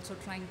are also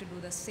trying to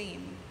do the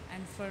same.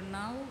 And for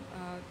now,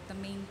 the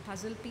main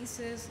puzzle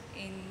pieces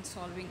in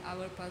solving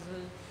our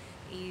puzzle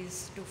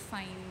is to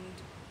find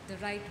the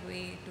right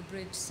way to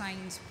bridge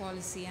science,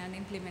 policy, and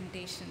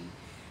implementation,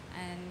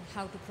 and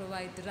how to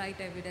provide the right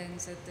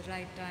evidence at the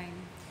right time,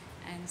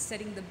 and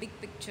setting the big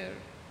picture,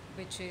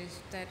 which is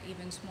that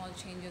even small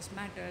changes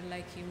matter,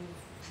 like you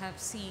have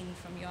seen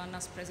from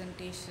Joanna's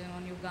presentation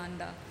on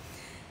Uganda,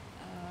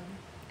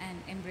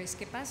 and embrace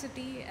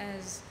capacity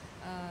as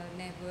a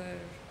never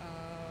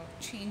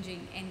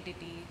changing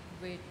entity,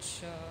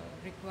 which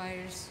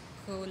requires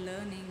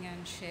co-learning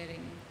and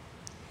sharing.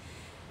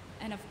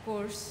 And of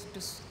course, to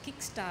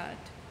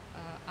kickstart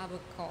our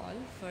call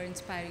for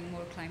inspiring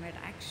more climate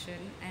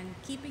action and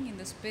keeping in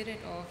the spirit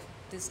of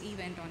this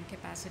event on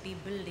capacity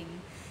building,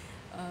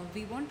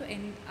 we want to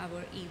end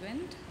our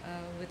event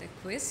with a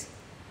quiz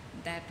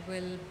that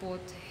will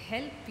both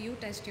help you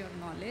test your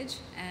knowledge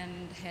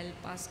and help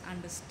us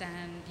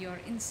understand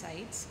your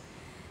insights.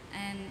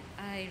 And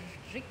I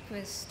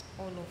request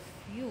all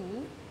of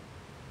you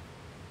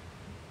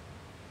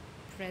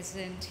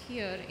present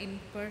here in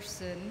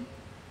person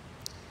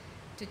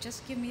to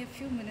just give me a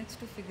few minutes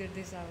to figure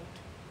this out.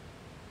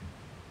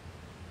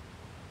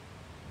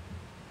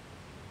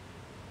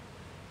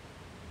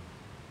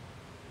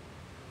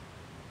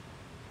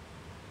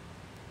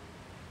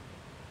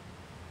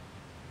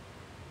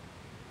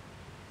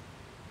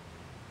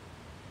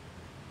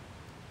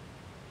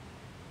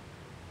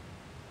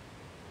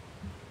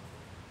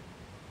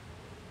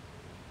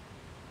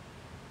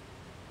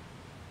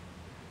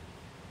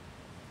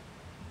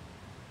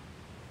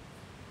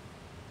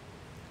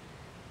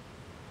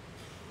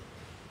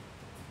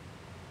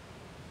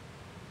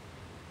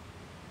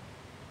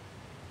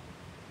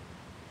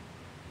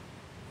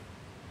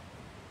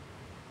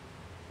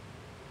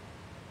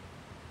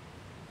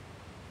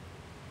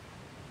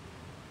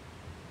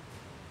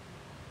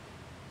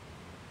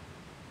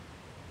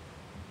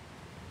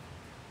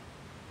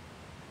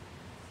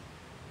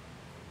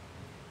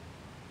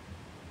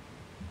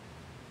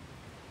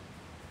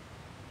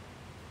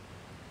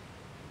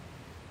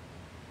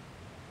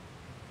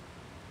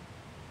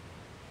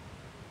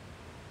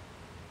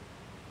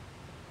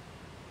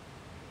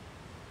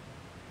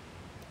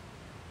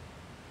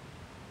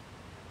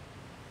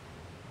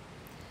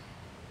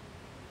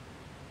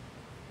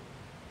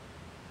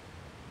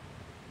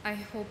 I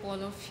hope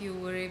all of you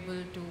were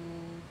able to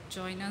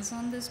join us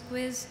on this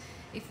quiz.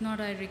 If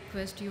not, I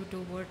request you to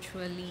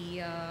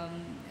virtually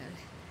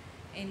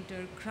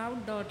enter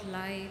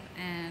crowd.live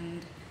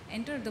and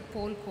enter the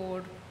poll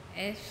code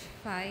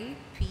F5PBM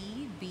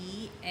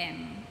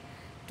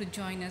to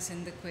join us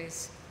in the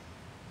quiz.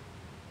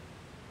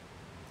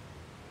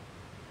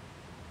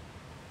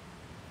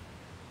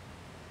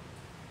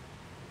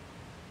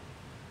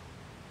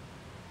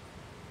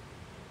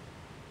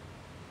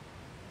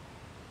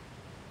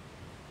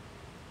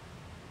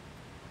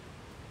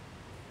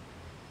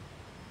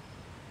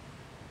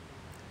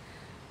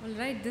 All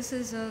right, this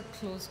is a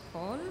close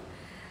call.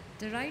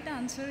 The right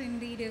answer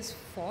indeed is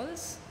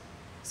false.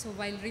 So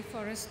while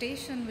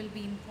reforestation will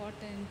be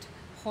important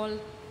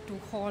to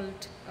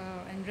halt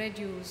and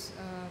reduce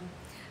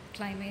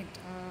climate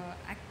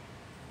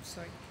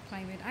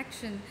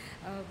action,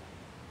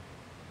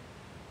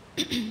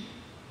 it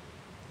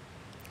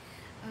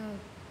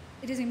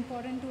is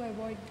important to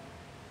avoid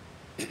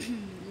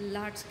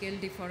large-scale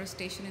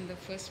deforestation in the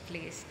first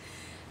place,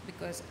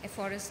 because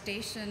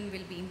afforestation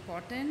will be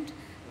important,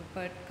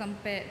 but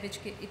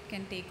it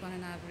can take on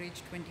an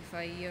average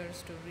 25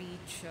 years to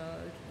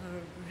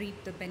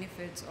reap the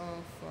benefits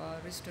of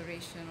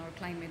restoration or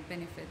climate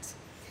benefits.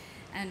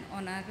 And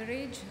on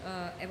average,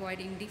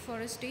 avoiding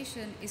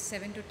deforestation is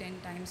 7 to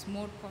 10 times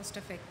more cost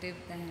effective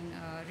than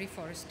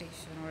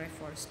reforestation or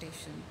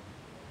afforestation.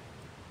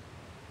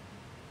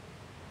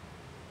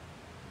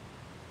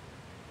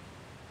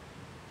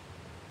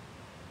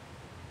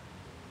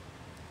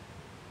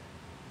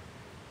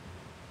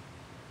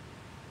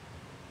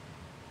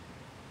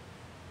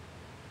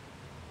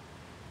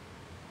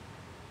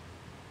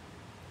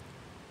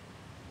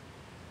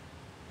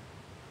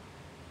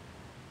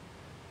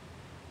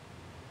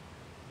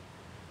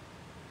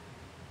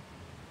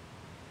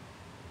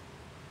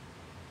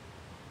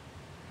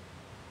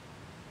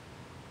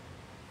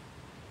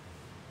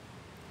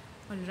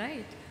 All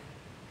right.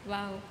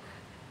 Wow.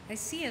 I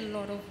see a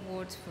lot of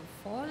votes for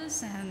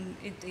false, and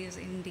it is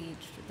indeed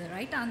the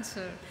right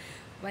answer.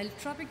 While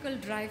tropical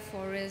dry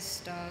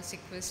forest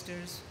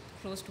sequesters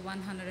close to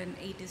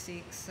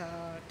 186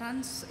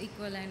 tons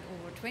equivalent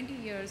over 20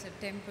 years, a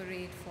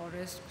temperate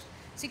forest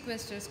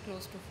sequesters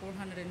close to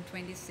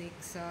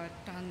 426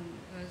 ton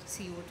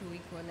CO2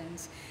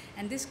 equivalents.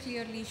 And this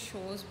clearly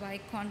shows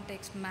why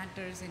context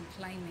matters in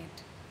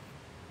climate.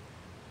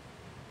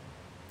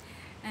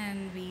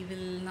 And we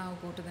will now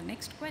go to the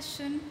next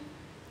question.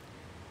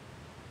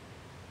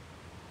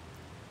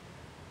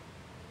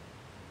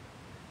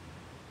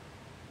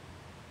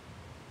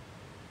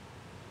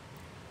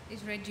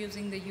 Is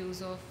reducing the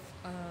use of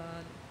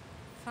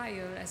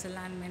fire as a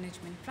land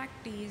management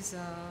practice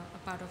a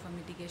part of a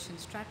mitigation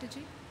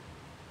strategy?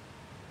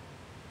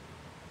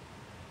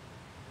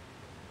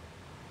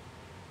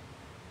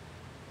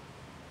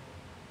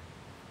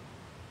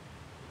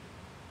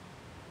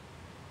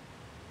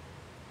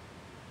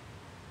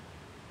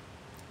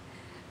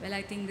 Well,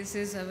 I think this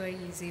is a very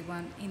easy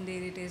one.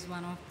 Indeed, it is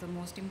one of the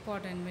most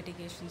important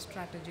mitigation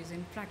strategies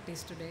in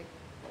practice today.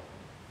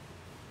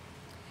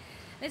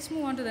 Let's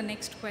move on to the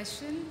next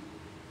question,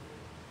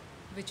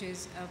 which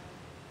is a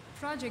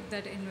project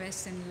that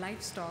invests in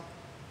livestock.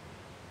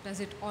 Does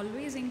it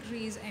always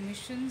increase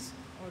emissions,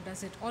 or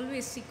does it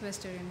always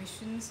sequester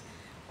emissions,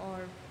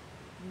 or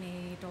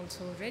may it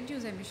also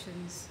reduce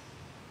emissions?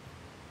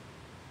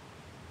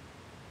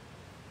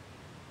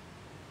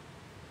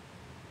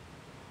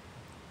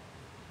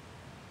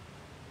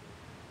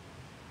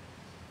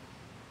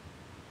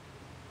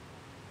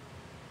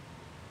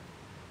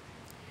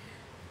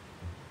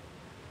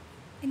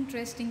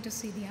 Interesting to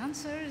see the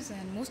answers,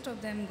 and most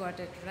of them got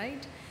it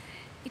right.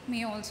 It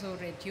may also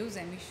reduce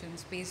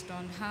emissions based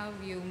on how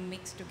you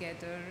mix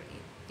together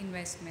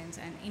investments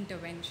and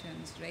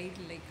interventions, right?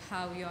 Like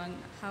how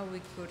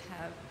we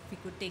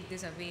could take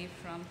this away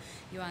from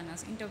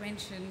Joanna's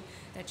intervention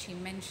that she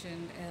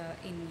mentioned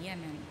in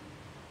Yemen.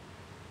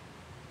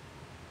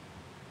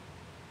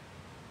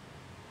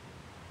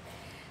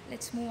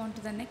 Let's move on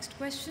to the next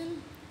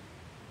question.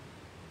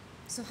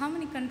 So how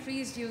many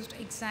countries used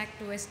Ex-Ante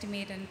to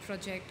estimate and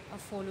project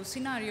AFOLU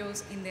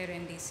scenarios in their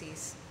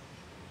NDCs?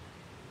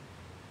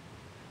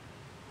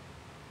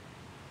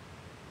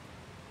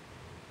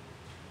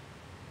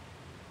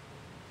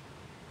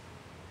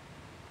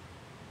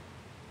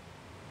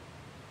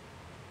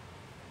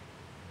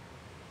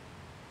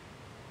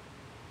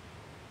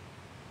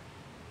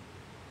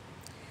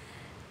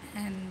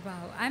 And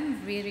wow, I'm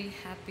very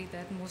happy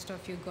that most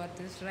of you got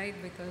this right,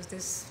 because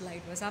this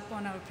slide was up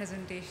on our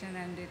presentation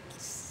and it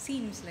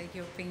seems like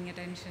you're paying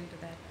attention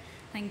to that.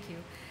 Thank you.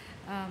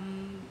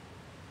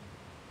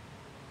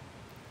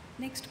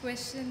 Next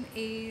question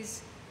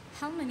is,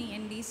 how many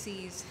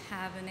NDCs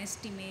have an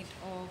estimate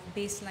of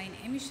baseline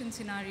emission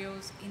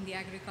scenarios in the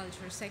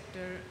agriculture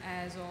sector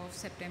as of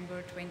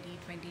September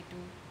 2022?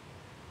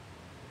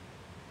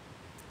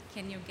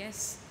 Can you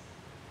guess?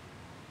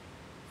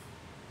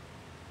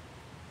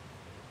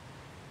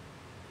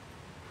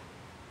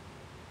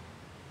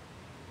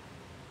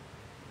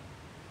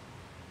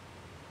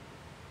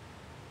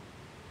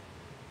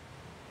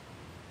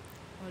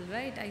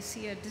 right, I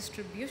see a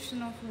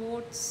distribution of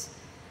votes.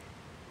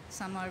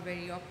 Some are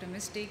very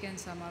optimistic and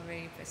some are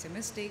very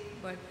pessimistic,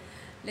 but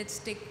let's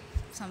stick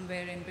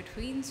somewhere in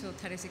between. So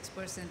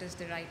 36% is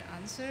the right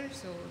answer.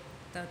 So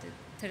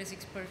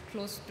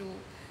close to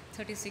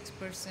 36%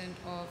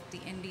 of the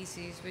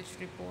NDCs which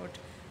report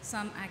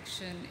some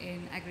action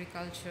in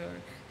agriculture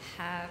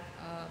have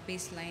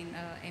baseline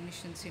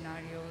emission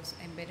scenarios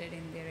embedded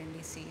in their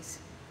NDCs.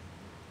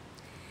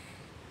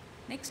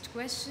 Are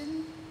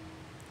question.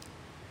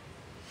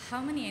 How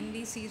many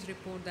NDCs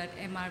report that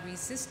MRV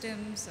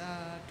systems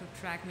to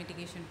track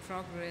mitigation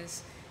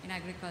progress in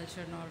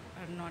agriculture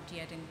are not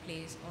yet in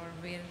place, or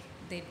where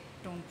they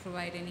don't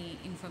provide any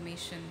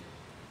information?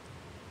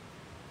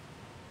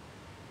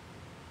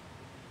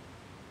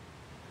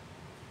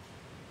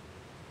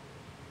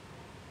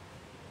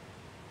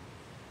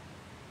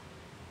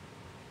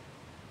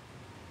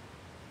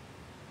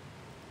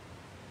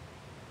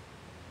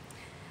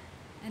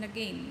 And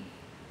again,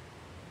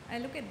 I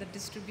look at the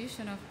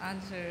distribution of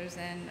answers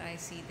and I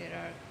see there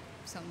are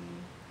some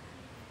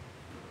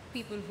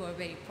people who are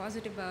very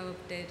positive about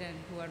it and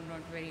who are not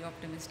very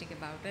optimistic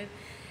about it.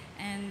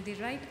 And the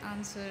right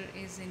answer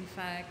is in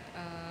fact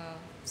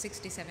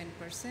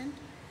 67%,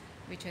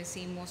 which I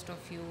see most of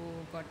you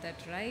got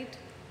that right.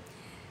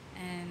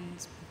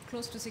 And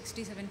close to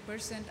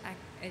 67%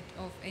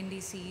 of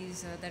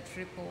NDCs that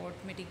report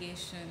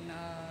mitigation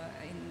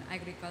in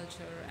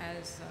agriculture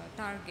as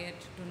target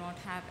do not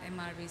have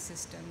MRV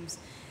systems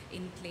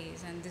in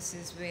place, and this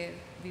is where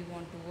we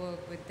want to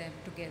work with them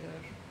together.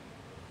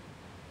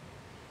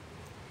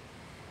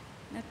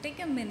 Now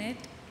take a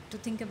minute to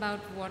think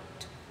about what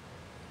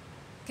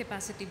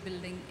capacity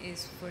building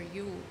is for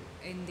you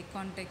in the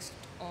context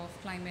of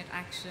climate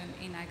action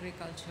in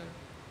agriculture.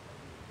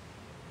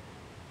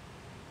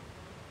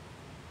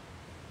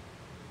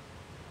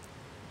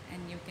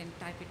 And you can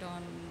type it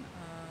on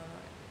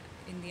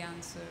in the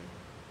answer.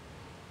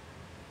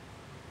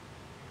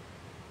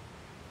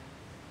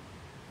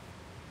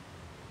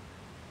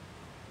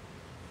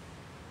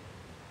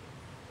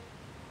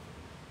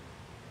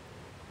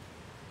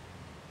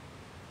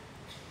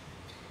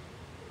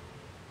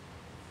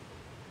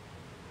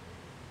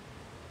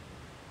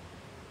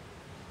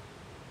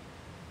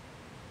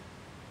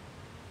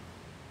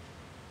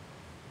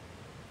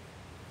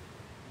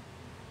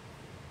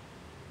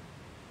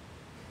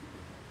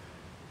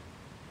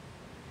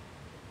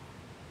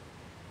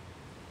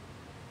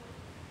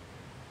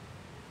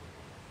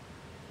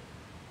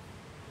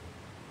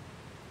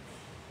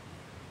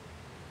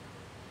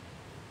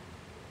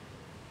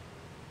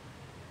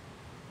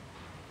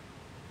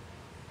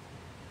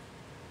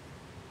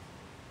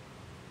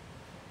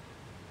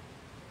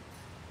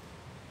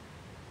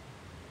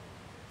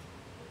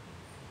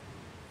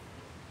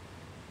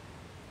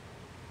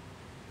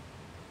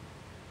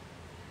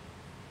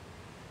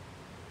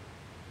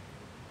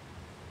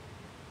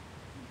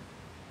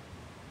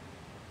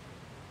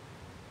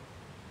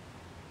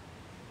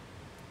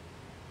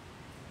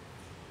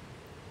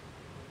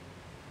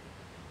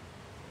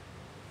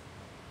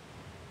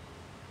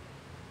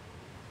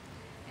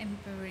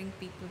 Empowering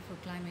people for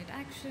climate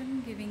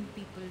action, giving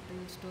people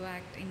tools to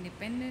act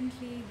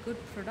independently, good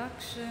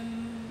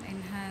production,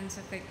 enhance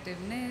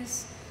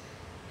effectiveness,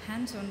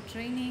 hands-on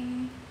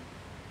training.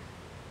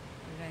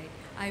 Right.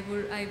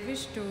 I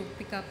wish to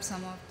pick up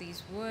some of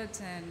these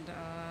words and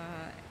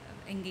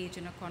engage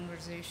in a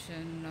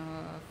conversation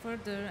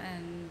further,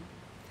 and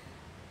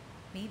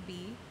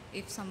maybe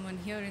if someone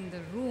here in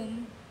the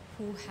room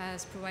who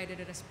has provided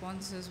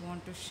responses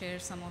want to share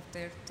some of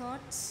their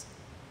thoughts.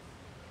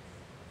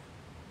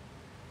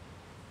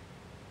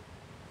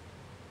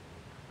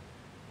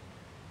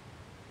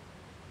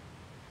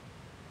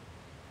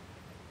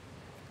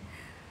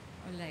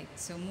 All right,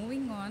 so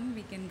moving on,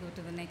 we can go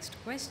to the next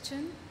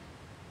question.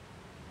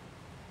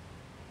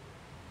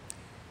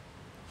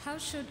 How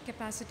should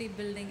capacity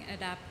building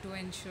adapt to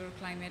ensure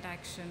climate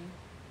action?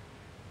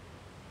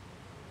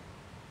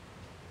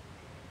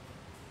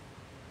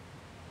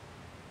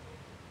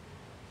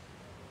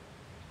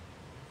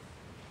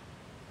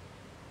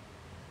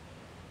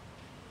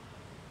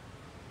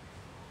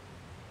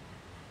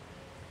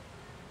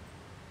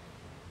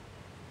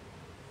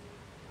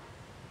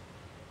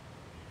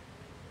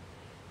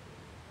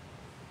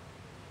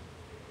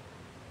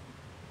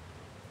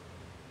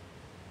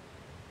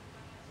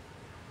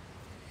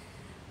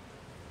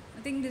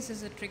 I think this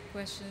is a trick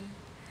question.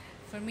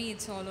 For me,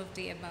 it's all of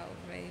the above,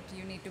 right?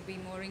 You need to be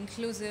more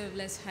inclusive,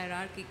 less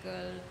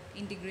hierarchical,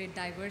 integrate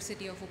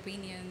diversity of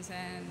opinions,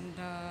 and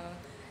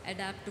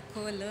adapt to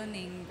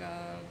co-learning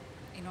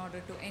in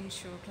order to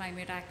ensure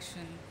climate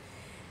action.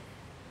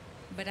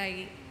 But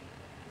I'm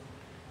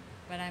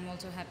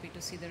also happy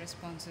to see the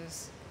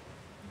responses.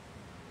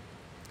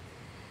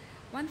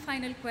 One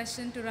final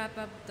question to wrap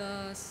up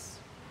the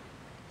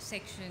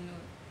section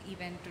or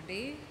event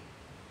today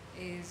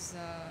is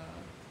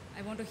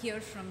I want to hear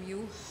from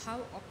you how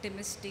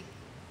optimistic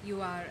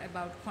you are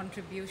about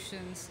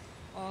contributions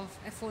of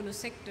AFOLU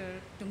sector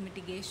to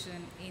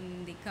mitigation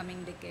in the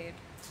coming decade.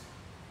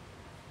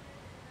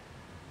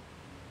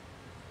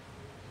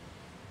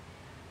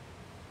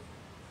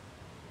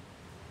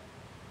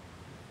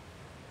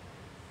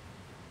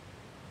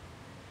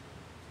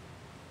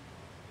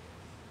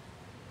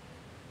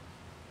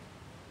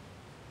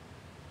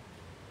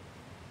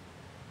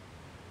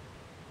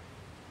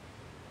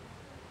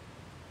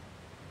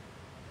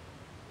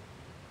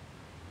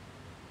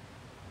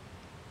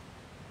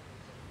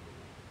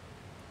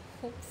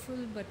 hopeful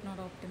but not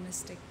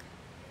optimistic.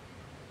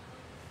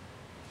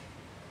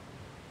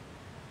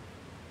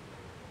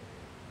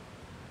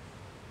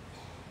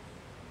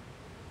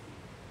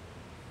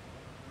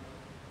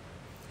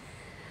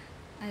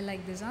 I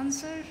like this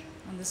answer.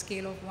 On the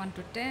scale of 1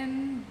 to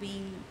 10,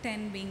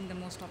 10 being the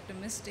most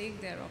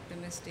optimistic, they are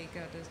optimistic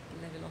at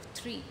a level of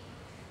 3.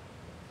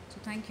 So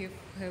thank you,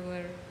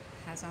 whoever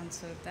has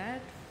answered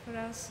that for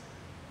us.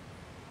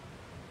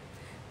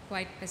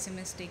 Quite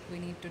pessimistic, we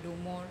need to do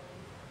more.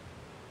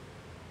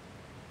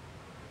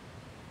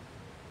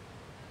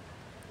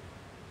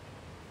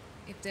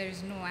 If there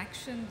is no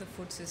action, the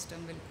food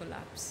system will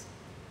collapse.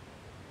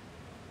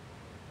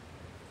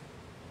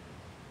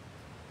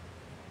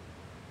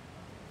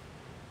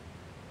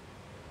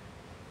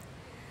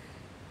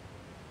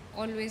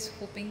 Always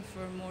hoping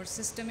for more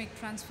systemic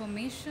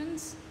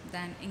transformations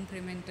than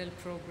incremental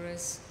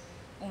progress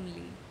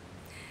only.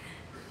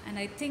 And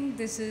I think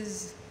this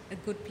is a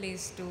good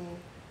place to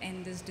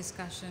end this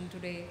discussion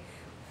today,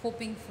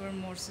 hoping for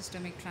more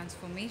systemic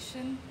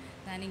transformation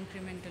than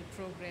incremental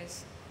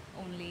progress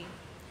only.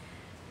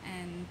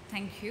 And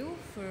thank you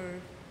for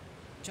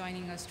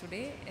joining us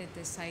today at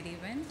this side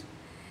event.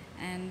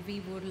 And we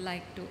would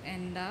like to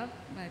end up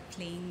by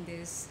playing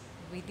this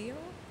video.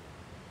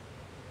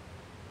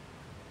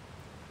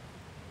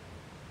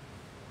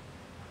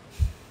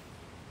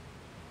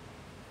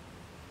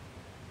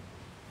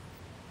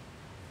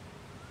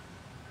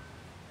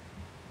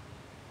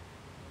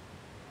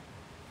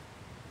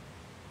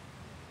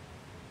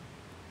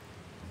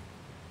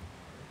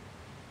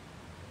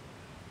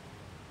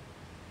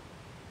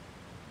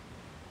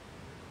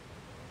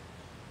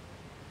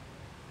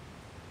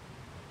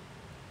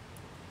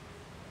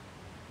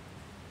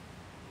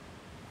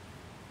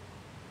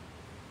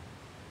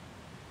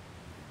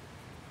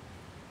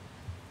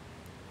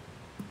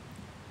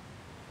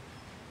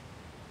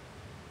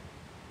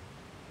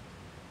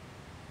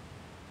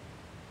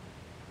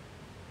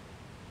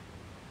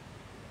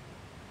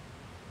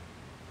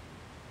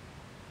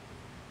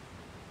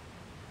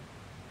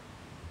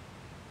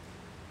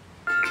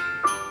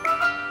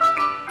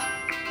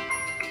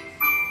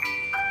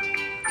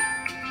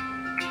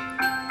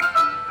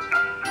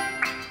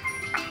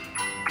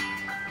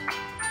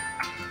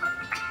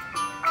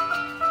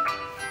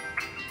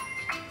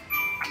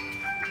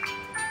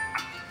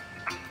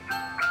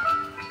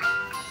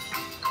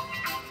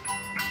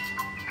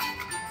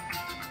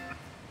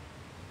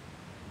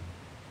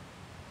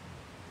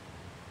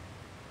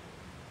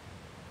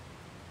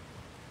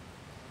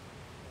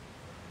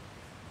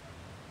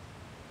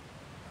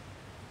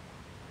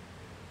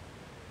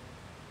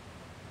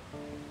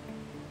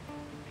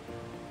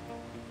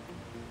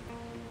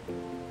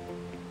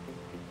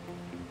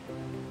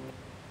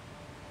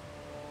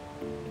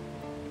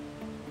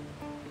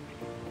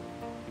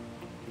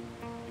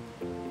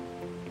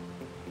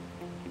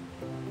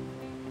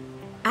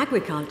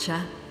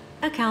 Agriculture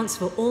accounts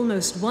for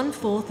almost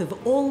 1/4 of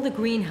all the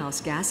greenhouse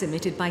gas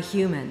emitted by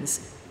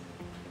humans.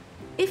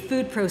 If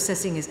food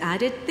processing is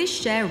added, this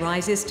share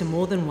rises to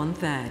more than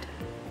 1/3.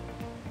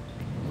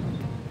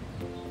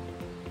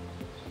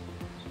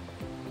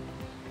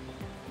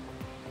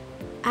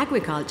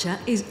 Agriculture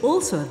is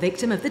also a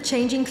victim of the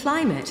changing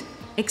climate.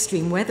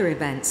 Extreme weather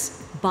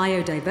events,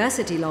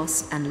 biodiversity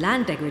loss, and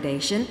land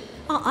degradation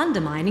are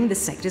undermining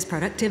the sector's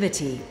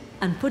productivity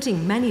and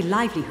putting many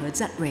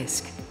livelihoods at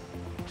risk.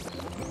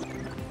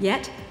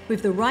 Yet,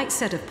 with the right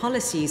set of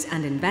policies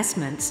and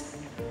investments,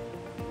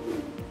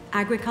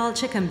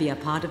 agriculture can be a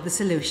part of the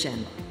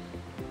solution.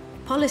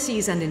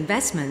 Policies and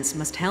investments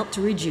must help to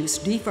reduce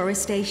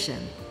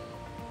deforestation,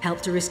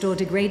 help to restore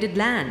degraded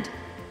land,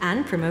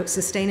 and promote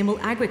sustainable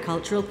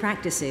agricultural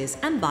practices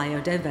and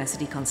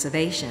biodiversity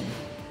conservation.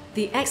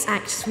 The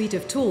Ex-Ante suite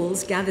of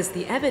tools gathers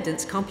the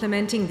evidence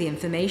complementing the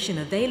information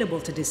available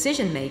to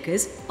decision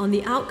makers on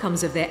the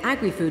outcomes of their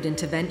agri-food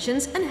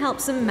interventions and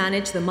helps them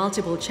manage the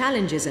multiple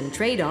challenges and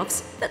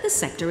trade-offs that the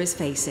sector is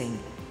facing.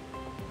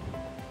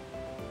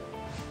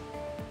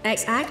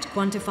 Ex-Ante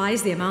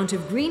quantifies the amount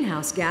of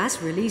greenhouse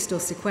gas released or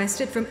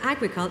sequestered from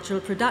agricultural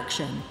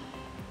production.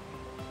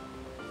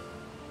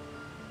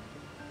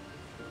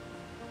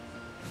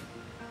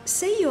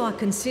 Say you are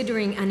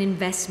considering an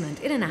investment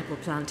in an apple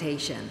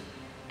plantation.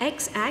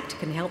 Ex-Ante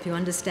can help you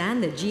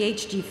understand the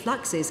GHG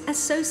fluxes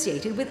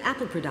associated with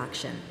apple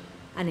production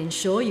and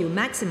ensure you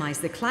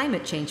maximize the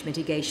climate change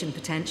mitigation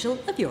potential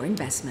of your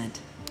investment.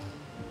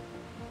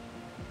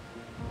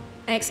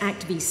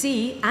 Ex-Ante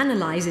VC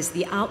analyzes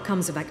the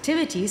outcomes of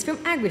activities from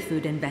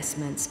agri-food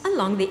investments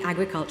along the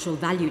agricultural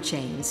value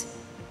chains.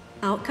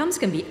 Outcomes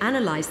can be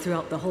analyzed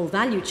throughout the whole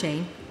value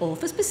chain or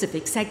for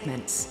specific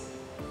segments.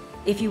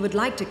 If you would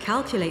like to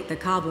calculate the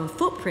carbon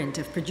footprint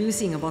of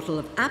producing a bottle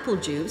of apple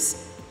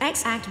juice,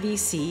 Ex-Ante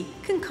VC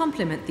can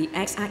complement the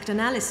Ex-Ante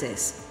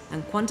analysis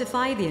and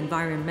quantify the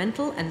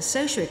environmental and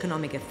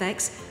socio-economic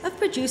effects of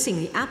producing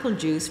the apple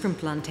juice from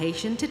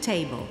plantation to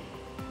table.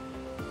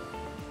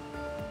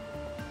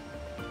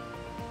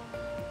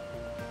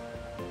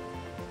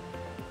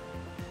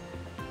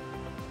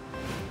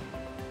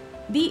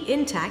 Be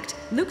Intact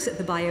looks at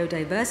the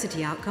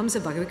biodiversity outcomes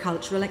of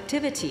agricultural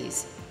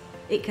activities.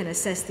 It can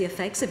assess the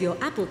effects of your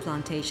apple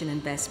plantation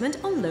investment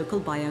on local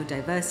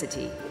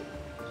biodiversity.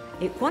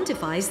 It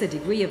quantifies the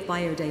degree of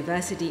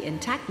biodiversity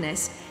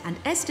intactness and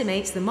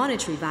estimates the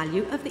monetary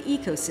value of the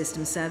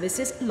ecosystem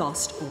services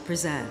lost or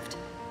preserved.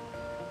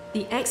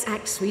 The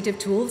Ex-Act suite of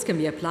tools can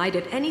be applied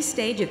at any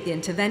stage of the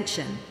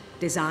intervention: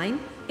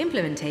 design,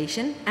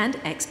 implementation, and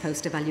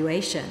ex-post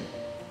evaluation.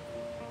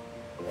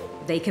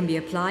 They can be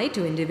applied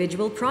to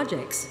individual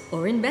projects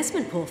or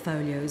investment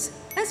portfolios,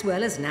 as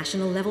well as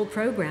national-level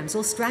programs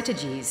or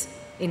strategies,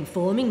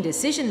 informing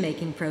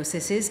decision-making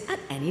processes at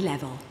any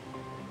level.